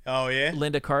ass. Oh, yeah?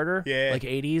 Linda Carter. Yeah. Like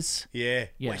 80s. Yeah.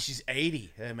 Yeah. Well, she's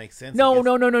 80. That makes sense. I No. guess.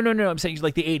 No. I'm saying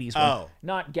like the 80s one. Oh.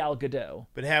 Not Gal Gadot.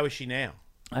 But how is she now?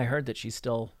 I heard that she's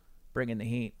still bringing the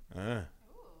heat.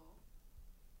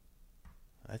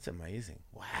 That's amazing.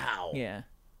 Wow. Yeah.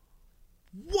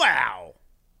 Wow.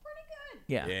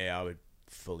 Yeah. Yeah, I would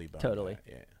fully bump Totally. that.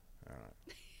 Yeah. All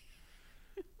right.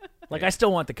 Like I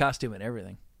still want the costume and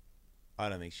everything. I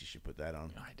don't think she should put that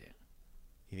on. I do.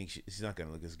 You think she's not going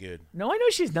to look as good? No, I know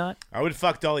she's not. I would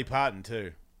fuck Dolly Parton,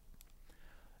 too.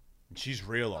 And she's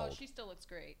real Oh, old. she still looks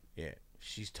great. Yeah.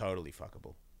 She's totally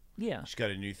fuckable. Yeah. She's got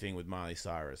a new thing with Miley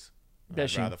Cyrus. Does I'd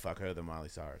she? rather fuck her than Miley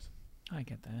Cyrus. I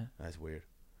get that. That's weird.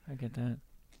 I get that.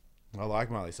 I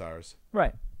like Miley Cyrus.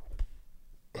 Right.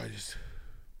 I just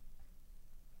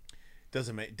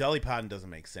doesn't make Dolly Parton doesn't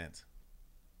make sense.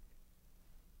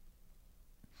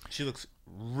 She looks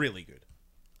really good.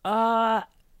 I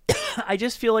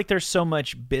just feel like there's so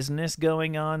much business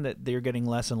going on that they're getting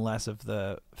less and less of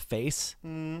the face.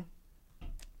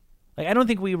 Like I don't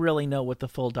think we really know what the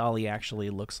full Dolly actually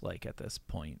looks like at this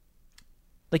point.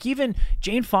 Like even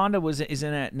Jane Fonda is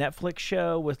in a Netflix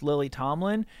show with Lily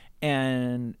Tomlin,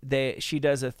 and she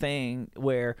does a thing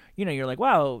where you're like,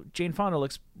 wow, Jane Fonda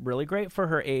looks really great for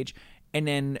her age. And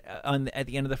then at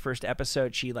the end of the first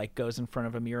episode, she like goes in front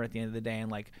of a mirror at the end of the day and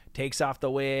like takes off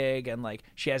the wig, and like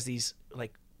she has these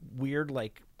like weird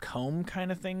like comb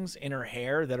kind of things in her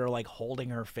hair that are like holding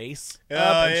her face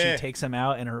up, and yeah. she takes them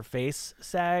out and her face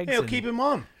sags. Hey, I'll and- keep him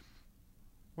on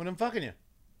when I'm fucking you.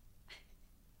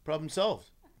 Problem solved.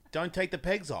 Don't take the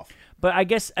pegs off. But I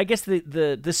guess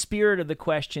the spirit of the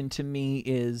question to me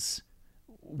is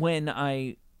when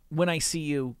I see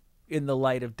you in the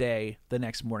light of day the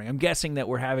next morning. I'm guessing that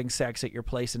we're having sex at your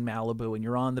place in Malibu and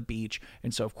you're on the beach,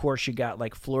 and so of course you got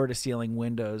like floor to ceiling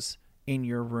windows in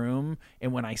your room,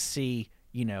 and when I see,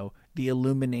 the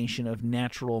illumination of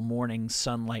natural morning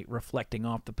sunlight reflecting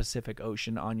off the Pacific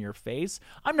Ocean on your face,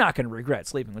 I'm not going to regret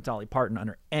sleeping with Dolly Parton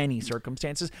under any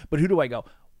circumstances. But who do I go,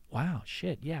 wow,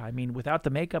 shit, yeah, I mean, without the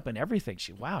makeup and everything,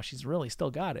 she's really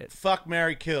still got it. Fuck,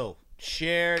 marry, kill.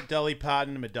 Cher, Dolly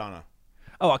Parton, Madonna.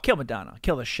 Oh, I'll kill Madonna. I'll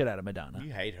kill the shit out of Madonna.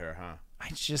 You hate her, huh?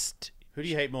 Who do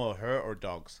you hate more, her or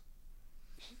dogs?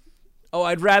 Oh,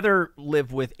 I'd rather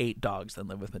live with 8 dogs than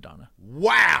live with Madonna.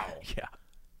 Wow. Yeah.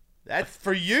 That's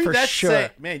for you. For That's sure.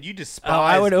 sick. Man, you despise.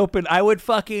 I would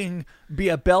fucking be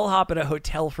a bellhop at a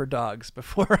hotel for dogs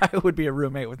before I would be a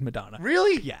roommate with Madonna.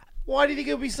 Really? Yeah. Why do you think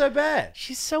it would be so bad?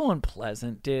 She's so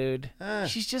unpleasant, dude.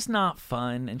 She's just not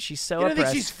fun, and she's so You don't think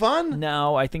oppressed. she's fun?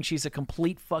 No, I think she's a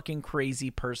complete fucking crazy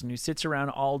person who sits around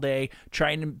all day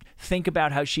trying to think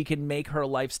about how she can make her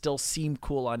life still seem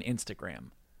cool on Instagram.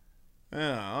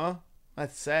 Oh,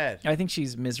 that's sad. I think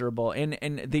she's miserable, and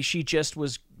she just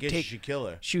was. Guess you should kill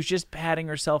her. She was just patting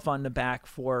herself on the back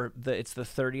for it's the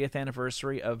 30th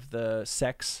anniversary of the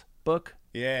Sex book.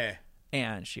 Yeah.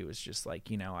 And she was just like,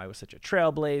 I was such a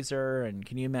trailblazer, and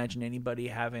can you imagine anybody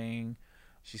having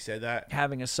She said that.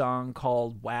 a song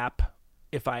called WAP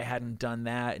if I hadn't done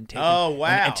that and taken, Oh, wow.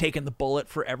 and taken the bullet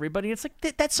for everybody? It's like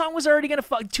that song was already gonna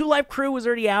fuck. 2 Live Crew was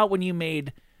already out when you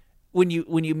made when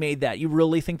you made that? You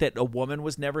really think that a woman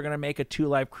was never going to make a Two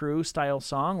Live Crew style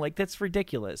song? Like, that's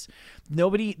ridiculous.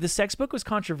 The sex book was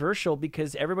controversial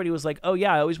because everybody was like, oh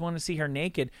yeah, I always wanted to see her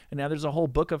naked, and now there's a whole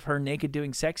book of her naked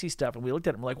doing sexy stuff, and we looked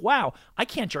at it and we're like, wow, I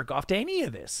can't jerk off to any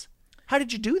of this. How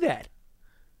did you do that?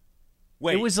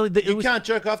 Wait, you can't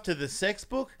jerk off to the sex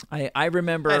book? I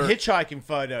remember That hitchhiking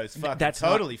photos fucking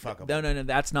totally fuckable. No,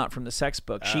 that's not from the sex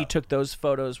book. She took those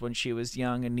photos when she was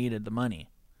young and needed the money.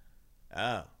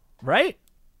 Oh. Right?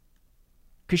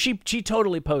 Because she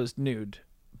totally posed nude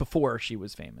before she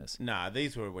was famous. Nah,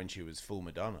 these were when she was full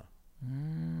Madonna.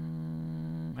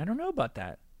 I don't know about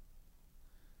that.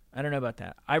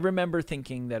 I remember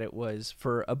thinking that it was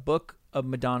for a book of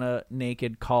Madonna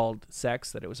naked called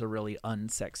Sex, that it was a really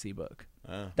unsexy book.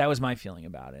 Oh. That was my feeling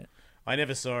about it. I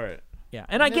never saw it. Yeah,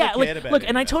 and I get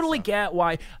and I totally get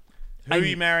why. Who are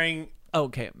you marrying?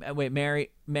 Okay, wait,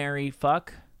 marry,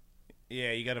 fuck.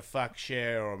 Yeah, you got to fuck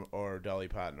Cher or Dolly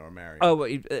Parton or marry. Oh,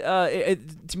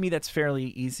 to me that's fairly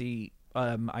easy.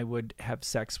 I would have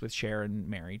sex with Cher and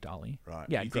marry Dolly. Right.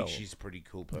 Yeah, you think she's a pretty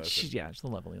cool person? She's a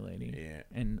lovely lady. Yeah.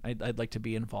 And I'd like to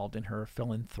be involved in her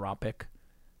philanthropic,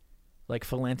 like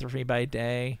philanthropy by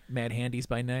day, mad handies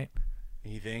by night.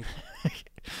 You think?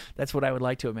 That's what I would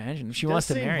like to imagine. If she wants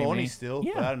to seem marry horny me. still,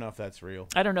 Yeah. but I don't know if that's real.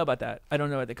 I don't know about that.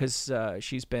 Because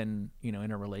she's been,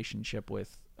 in a relationship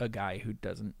with a guy who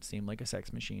doesn't seem like a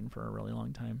sex machine for a really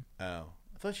long time. Oh.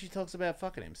 I thought she talks about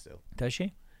fucking him still. Does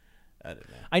she? I don't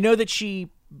know. I know that she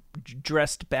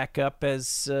dressed back up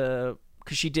as because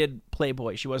she did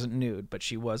Playboy. She wasn't nude, but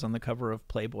she was on the cover of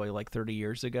Playboy like 30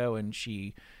 years ago, and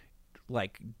she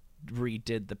like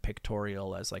redid the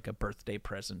pictorial as like a birthday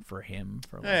present for him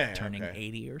for like turning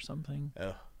 80 or something.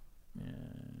 Ugh.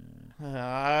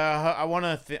 Yeah. I want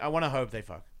to hope they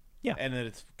fuck. Yeah. And that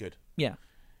it's good. Yeah.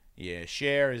 Yeah.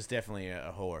 Cher is definitely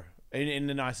a whore in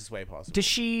the nicest way possible. Does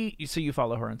she? So you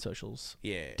follow her on socials?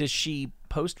 Yeah. Does she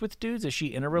post with dudes? Is she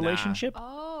in a relationship?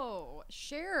 Oh,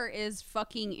 Cher is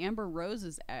fucking Amber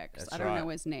Rose's ex. That's I don't right. know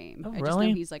his name. Oh, I just really?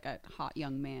 know he's like a hot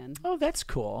young man. Oh, that's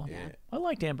cool. Yeah. I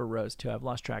liked Amber Rose too. I've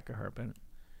lost track of her, but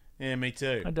Yeah, me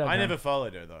too. I dug her. never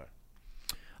followed her though.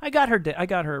 I got her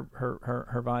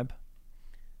her vibe.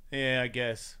 Yeah, I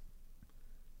guess.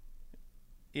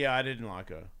 Yeah, I didn't like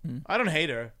her. I don't hate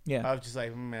her. Yeah. I was just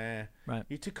like, meh. Right.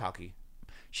 You're too cocky.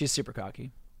 She's super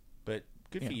cocky. But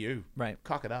good for you. Right.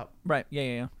 Cock it up. Right.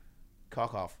 Yeah.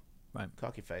 Cock off. Right.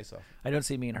 Cock your face off. I don't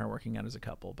see me and her working out as a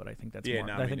couple, but I think that's Yeah, more.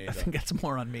 no, I me think neither. that's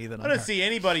more on me than on I don't her. see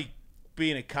anybody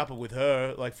being a couple with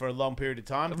her like for a long period of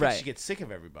time. I think Right. she gets sick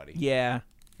of everybody. Yeah.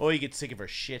 Or you get sick of her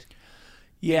shit.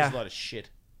 Yeah. There's a lot of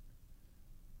shit.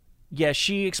 Yeah.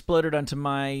 She exploded onto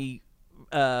my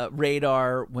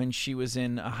radar when she was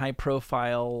in a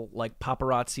high-profile, like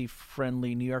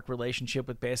paparazzi-friendly New York relationship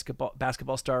with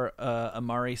basketball star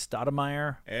Amari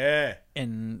Stoudemire, Yeah.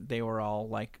 and they were all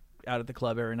like out at the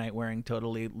club every night wearing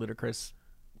totally ludicrous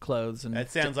clothes and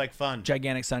That sounds like fun.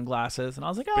 gigantic sunglasses, and I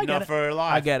was like, oh, But I get not it. for her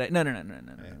life. I get it.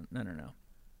 No.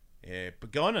 Yeah,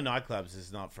 but going to nightclubs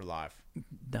is not for life.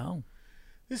 No.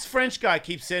 This French guy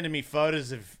keeps sending me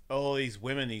photos of all these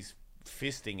women he's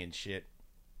fisting and shit.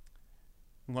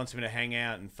 He wants me to hang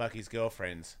out and fuck his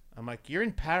girlfriends. I'm like, you're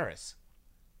in Paris.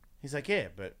 He's like, yeah,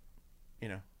 but,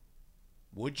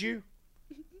 would you?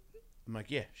 I'm like,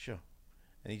 yeah, sure.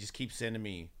 And he just keeps sending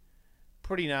me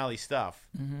pretty gnarly stuff.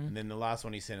 Mm-hmm. And then the last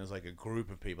one he sent was like a group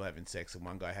of people having sex, and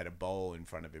one guy had a bowl in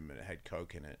front of him and it had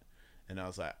coke in it. And I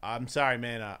was like, I'm sorry,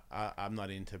 man, I'm not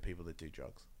into people that do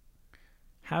drugs.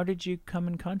 How did you come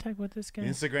in contact with this guy?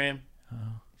 Instagram.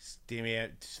 DM me out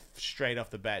straight off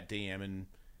the bat, DMing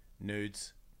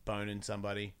nudes, boning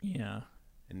somebody, Yeah.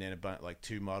 and then like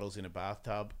two models in a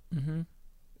bathtub. Mm-hmm.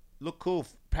 Look cool.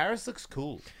 Paris looks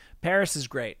cool. Paris is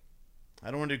great. I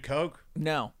don't want to do coke,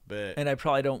 No. but And I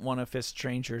probably don't want to fist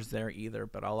strangers there either,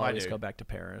 but I'll I always do. go back to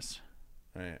Paris.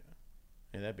 yeah,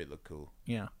 that bit look cool.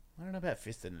 Yeah. I don't know about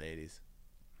fisting ladies.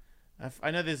 I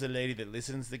know there's a lady that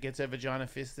listens that gets her vagina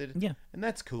fisted. Yeah. And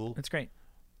that's cool. It's great.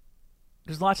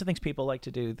 There's lots of things people like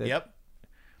to do that. Yep.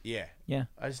 Yeah. Yeah.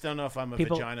 I just don't know if I'm a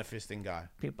People- vagina fisting guy.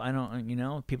 People, I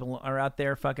don't, people are out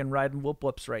there fucking riding whoop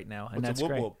whoops right now, and What's a that's whoop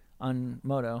great whoop? on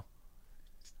moto.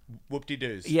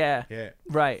 Whoop-de-doos. Yeah. Yeah.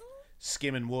 Right.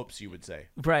 Skimming whoops, you would say.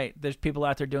 Right. There's people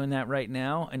out there doing that right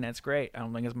now, and that's great. I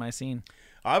don't think it's my scene.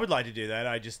 I would like to do that.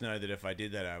 I just know that if I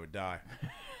did that, I would die.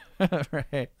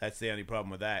 Right. That's the only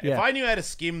problem with that. Yeah. If I knew how to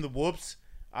skim the whoops,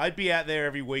 I'd be out there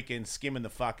every weekend skimming the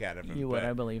fuck out of them. You would, But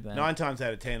I believe that. 9 times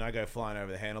out of 10, I go flying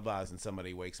over the handlebars and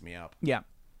somebody wakes me up. Yeah.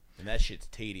 And that shit's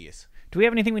tedious. Do we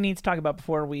have anything we need to talk about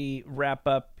before we wrap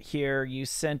up here? You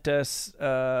sent us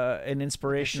an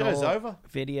inspirational show's over?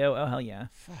 video. Oh, hell yeah.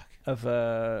 Fuck. Of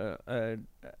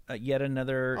yet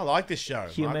another I like this show,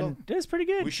 human. Michael. It's pretty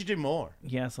good. We should do more.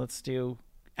 Yes, let's do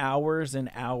hours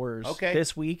and hours Okay.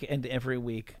 this week and every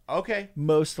week. Okay.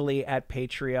 Mostly at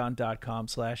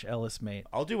patreon.com/EllisMate.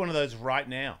 I'll do one of those right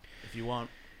now if you want.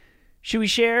 Should we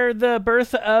share the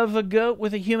birth of a goat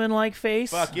with a human-like face?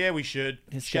 Fuck yeah, we should.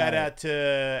 It's Shout got out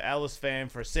to Alice Fam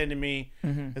for sending me.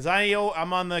 Because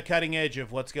I'm on the cutting edge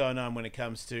of what's going on when it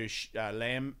comes to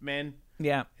lamb men.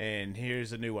 Yeah. And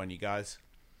here's a new one, you guys.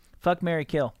 Fuck, marry,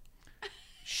 kill.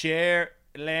 Share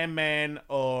Lamb Man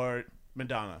or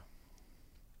Madonna.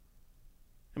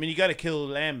 I mean, you got to kill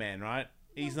Lamb Man, right?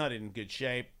 He's not in good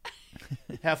shape.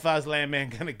 How far's Lamb Man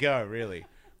going to go, really?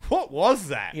 What was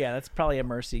that? Yeah, that's probably a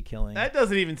mercy killing. That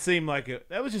doesn't even seem like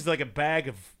that was just like a bag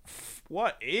of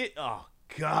oh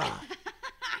god.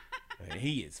 Man,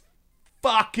 he is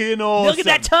fucking awesome. Look at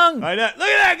that tongue. I know. Look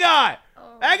at that guy.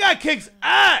 That guy kicks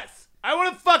ass. I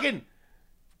want to fucking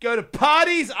go to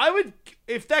parties. I would,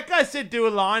 if that guy said do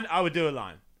a line, I would do a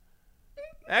line.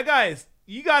 That guy is,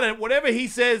 you gotta, whatever he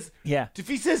says. Yeah. If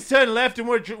he says turn left and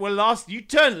we're lost, you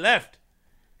turn left.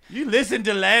 You listen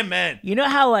to Lamb Man. You know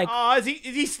how, like... Oh, is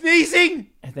he sneezing?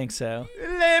 I think so.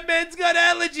 Lamb Man's got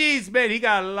allergies, man. He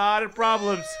got a lot of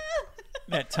problems.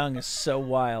 That tongue is so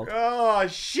wild. Oh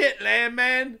shit, Lamb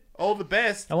Man. All the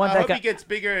best. I want that hope guy- he gets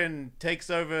bigger and takes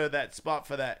over that spot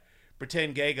for that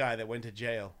pretend gay guy that went to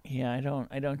jail. Yeah, I don't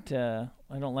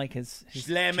like his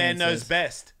Lamb Man knows chances.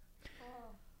 best.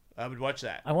 I would watch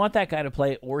that. I want that guy to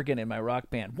play organ in my rock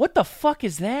band. What the fuck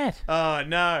is that? Oh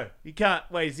no, you can't.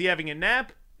 Wait, is he having a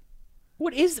nap?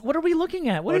 What are we looking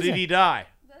at? What Or is did it? he die?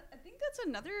 I think that's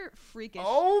another freakish.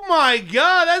 Oh my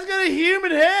god, that's got a human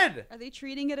head. Are they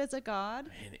treating it as a god?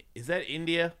 Man, is that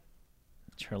India?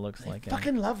 Sure looks like it.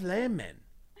 Fucking love Lamb Man,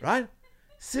 right?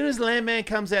 As soon as Lamb Man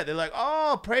comes out, they're like,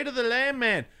 oh, pray to the Lamb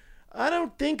Man. I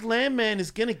don't think Lamb Man is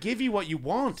going to give you what you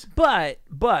want. But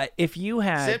if you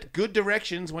had Except good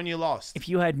directions when you're lost. if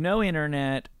you had no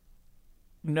internet,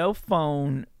 no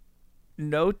phone,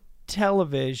 no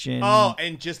television, Oh,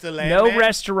 and just a Lamb no Man?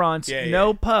 restaurants, Yeah, yeah.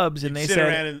 no pubs, and You'd they sit said,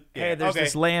 around and- "Hey, yeah, there's okay.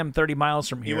 this lamb 30 miles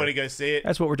from here." You want to go see it?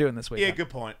 That's what we're doing this week. Yeah, good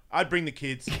point. I'd bring the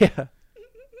kids. Yeah.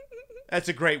 That's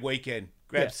a great weekend.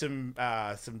 Grab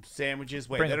Yeah. some sandwiches.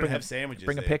 Wait, Bring- they don't bring have a- sandwiches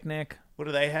Bring a there. picnic. What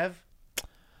do they have?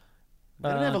 They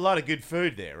don't have a lot of good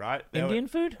food there, right? Indian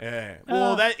food? Yeah.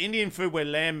 Well, that Indian food where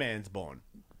Lamb Man's born.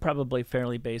 Probably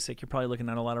fairly basic. You're probably looking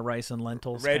at a lot of rice and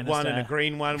lentils. Red kinda one and a stuff.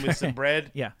 green one with some bread.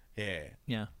 Yeah. Yeah.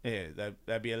 Yeah. Yeah,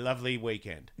 that'd be a lovely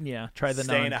weekend. Yeah. Try the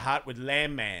Stay in naan. a hut with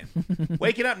Lamb Man.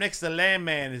 Waking up next to Lamb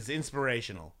Man is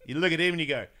inspirational. You look at him and you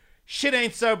go, shit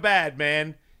ain't so bad,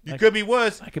 man. You could be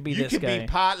worse. I could be You this could guy. be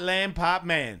part lamb, part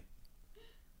man.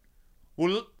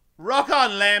 Well, rock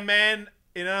on, Lamb Man.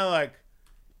 You know, like,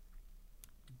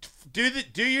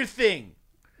 do your thing,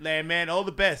 Lamb Man. All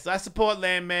the best. I support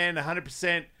Lamb Man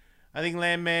 100%. I think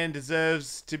Lamb Man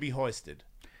deserves to be hoisted.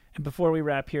 And before we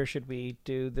wrap here, should we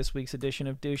do this week's edition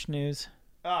of Douche News?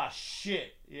 Ah,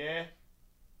 shit. Yeah?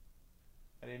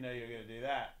 I didn't know you were going to do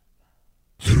that.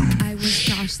 I was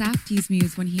Josh Safdie's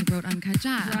muse when he wrote Uncut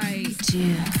Gems. Right.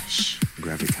 Douche.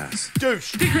 Gravitas.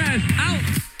 Douche.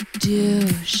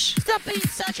 Douche. Stop being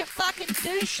such a fucking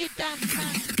douche, you dumb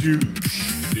cunt.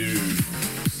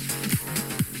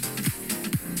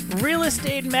 Real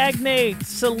estate magnate,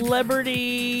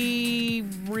 celebrity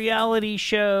reality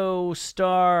show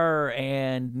star,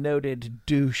 and noted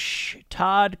douche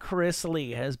Todd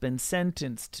Chrisley has been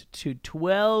sentenced to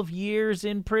 12 years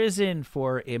in prison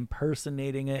for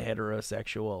impersonating a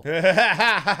heterosexual.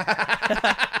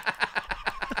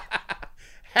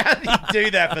 How did he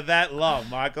do that for that long,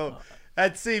 Michael?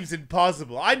 That seems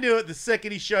impossible. I knew it the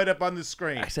second he showed up on the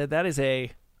screen. I said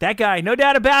that guy, no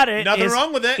doubt about it. Nothing is-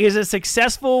 wrong with it. Is a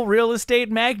successful real estate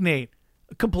magnate.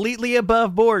 Completely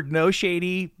above board, no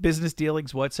shady business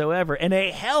dealings whatsoever, and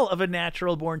a hell of a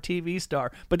natural-born TV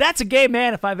star. But that's a gay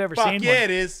man if I've ever Fuck seen yeah, one.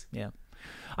 it is. Yeah,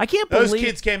 I can't Those believe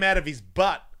kids came out of his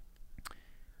butt.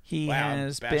 he Wow, I'm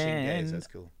has bashing been gays. That's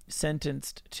cool.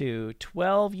 sentenced to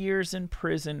 12 years in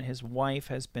prison. His wife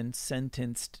has been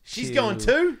sentenced. She's going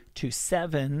too? to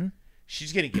 7.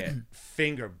 She's going to get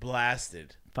finger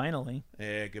blasted. Finally,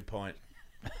 Yeah, good point.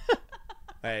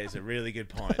 That is a really good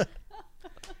point.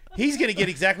 He's going to get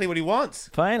exactly what he wants.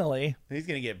 finally, He's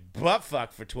going to get butt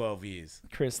fucked for 12 years.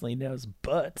 Chrisley knows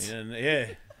butts. And,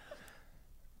 yeah.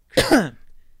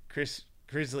 Chris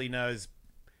Grizzly knows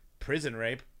prison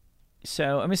rape.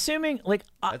 So I'm assuming, like,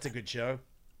 That's a good show.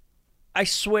 I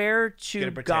swear He's going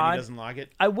to to pretend he God, doesn't like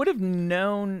it. I would have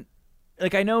known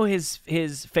like I know his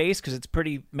face because it's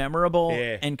pretty memorable,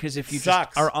 Yeah. and because if you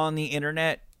Sucks. just are on the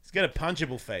internet, He's got a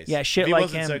punchable face. Yeah, shit if he like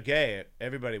wasn't him. so gay,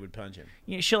 everybody would punch him.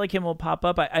 shit like him will pop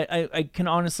up. I can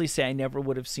honestly say I never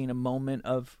would have seen a moment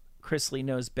of Chris Lee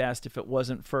Knows Best if it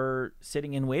wasn't for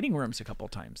sitting in waiting rooms a couple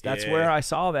times. That's Yeah. where I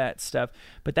saw that stuff.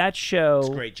 But that show It's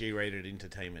great G-rated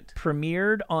entertainment.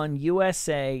 premiered on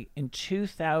USA in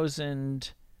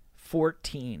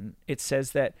 2014. It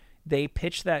says that they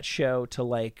pitched that show to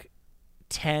like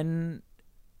 10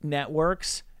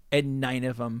 networks and 9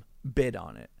 of them bid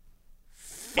on it.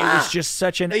 It was just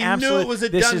such an They knew absolute. it was a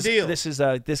this done is,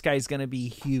 deal. This guy's going to be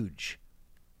huge,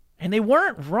 and they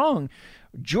weren't wrong.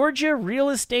 Georgia real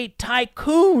estate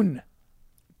tycoon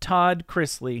Todd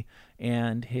Chrisley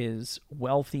and his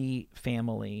wealthy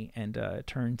family, and it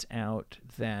turns out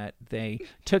that they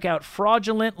took out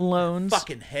fraudulent loans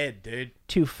Fucking head, dude.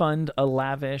 to fund a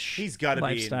lavish He's got to be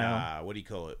in, lifestyle. what do you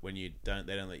call it? When they don't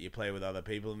let you play with other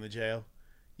people in the jail?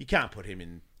 You can't put him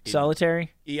in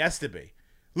Solitary. He has to be.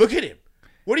 Look at him.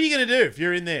 What are you going to do if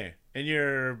you're in there and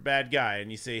you're a bad guy and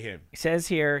you see him? It says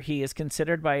here he is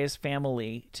considered by his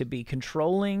family to be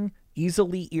controlling,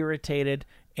 easily irritated,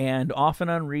 and often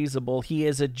unreasonable. He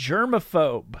is a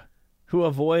germaphobe who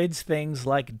avoids things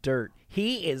like dirt.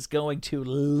 He is going to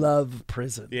love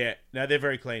prison. Yeah. No, they're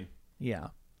very clean. Yeah.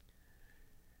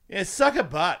 Yeah, suck a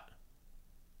butt.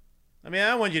 I mean, I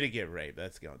don't want you to get raped.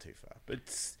 That's going too far. But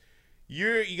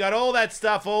you got all that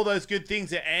stuff, all those good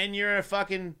things, and you're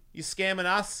scamming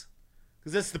us?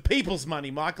 Because that's the people's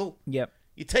money, Michael. Yep.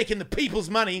 You're taking the people's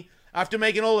money after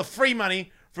making all the free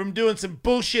money from doing some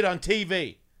bullshit on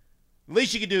TV. The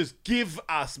least you can do is give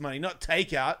us money, not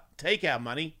take our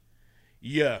money.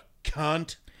 You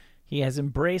cunt. He has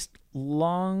embraced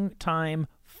long-time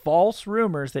false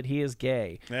rumors that he is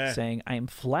gay, Yeah. saying, I am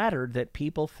flattered that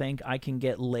people think I can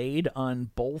get laid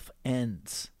on both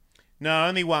ends. No,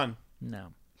 only one.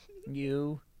 No.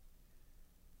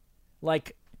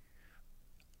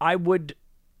 I would,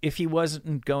 if he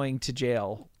wasn't going to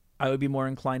jail, I would be more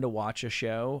inclined to watch a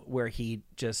show where he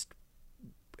just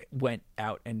went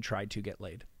out and tried to get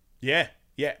laid. Yeah,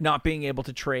 yeah. Not being able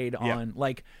to trade Yeah. on,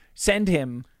 like, send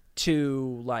him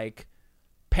to, like,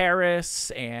 Paris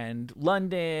and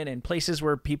London and places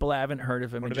where people haven't heard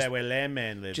of him. What and about where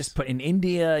Landman lives? just put in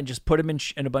India and just put him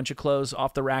in a bunch of clothes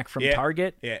off the rack from Yeah,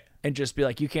 Target. yeah. And just be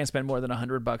like, you can't spend more than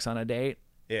 $100 on a date.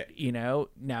 Yeah. You know,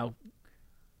 now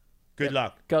Good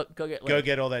luck. go get laid. Go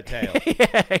get all that tail.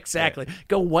 Yeah, exactly.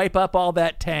 Go wipe up all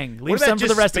that tang. Leave What about some for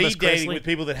just the rest of us, speed dating Chrisley. with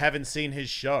people that haven't seen his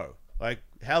show? Like,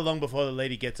 how long before the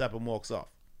lady gets up and walks off?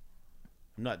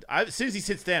 As soon as he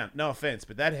sits down, no offense,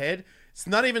 but that head, it's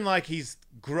not even like it's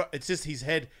just his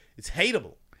head, it's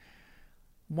hateable.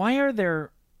 Why are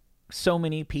there so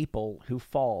many people who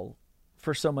fall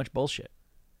for so much bullshit?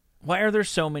 Why are there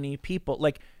so many people?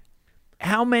 Like,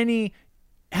 how many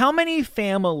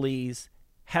families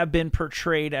have been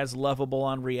portrayed as lovable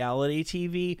on reality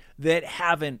TV that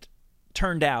haven't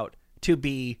turned out to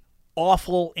be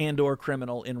awful and or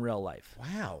criminal in real life?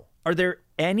 Wow. Are there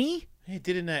any? Hey,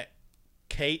 didn't that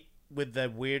Kate with the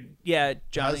weird Yeah,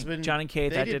 John husband? and Kate.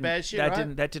 They That did didn't. bad shit, that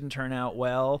right? didn't turn out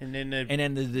well. And then the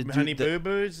Honey the- Boo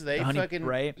Boos, they the honey- fucking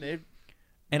right. they-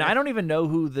 And I don't even know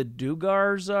who the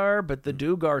Dugars are, but the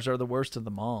Dugars are the worst of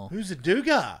them all. Who's a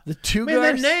Dugar? The Dugars? Man,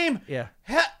 that name. Yeah.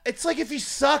 It's like if you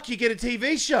suck, you get a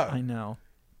TV show. I know.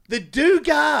 The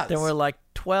Dugars. There were like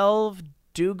 12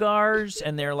 Dugars,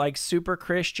 and they're like super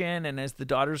Christian. And as the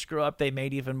daughters grew up, they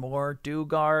made even more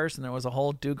Dugars. And there was a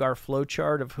whole Dugar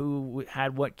flowchart of who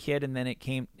had what kid. And then it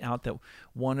came out that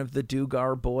one of the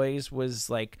Dugar boys was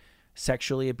like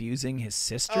sexually abusing his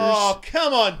sisters. Oh,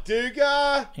 come on,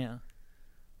 Dugar. Yeah.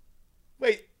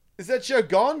 Wait, is that show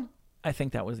gone? I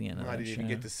think that was the end of I that didn't even show.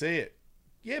 get to see it.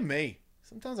 Yeah, me.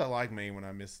 Sometimes I like me when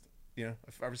I missed.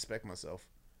 I respect myself.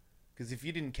 Because if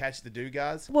you didn't catch the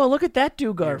Dugars, Well, look at that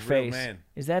You're a Dugar real face. man.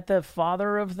 Is that the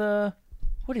father of the...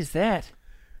 What is that?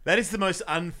 that is the most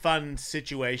unfun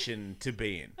situation to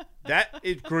be in. That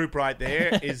group right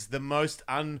there is the most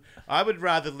I would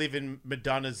rather live in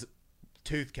Madonna's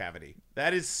tooth cavity.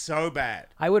 That is so bad.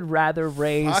 I would rather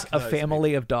raise Fuck a those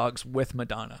family of dogs with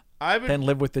Madonna I would than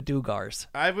live with the Dugars.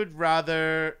 I would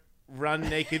rather run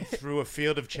naked through a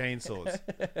field of chainsaws.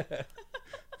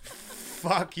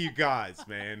 Fuck you guys,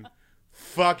 man.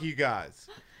 Fuck you guys.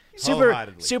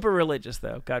 Wholeheartedly. Super religious,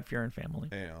 though. God-fearing family.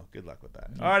 Yeah, well, good luck with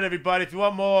that. All right, everybody. If you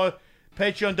want more,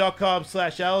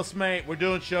 patreon.com/Alice, mate. We're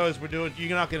doing shows. You're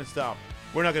not going to stop.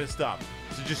 We're not going to stop.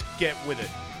 So just get with it.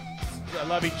 I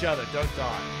love each other. Don't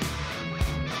die.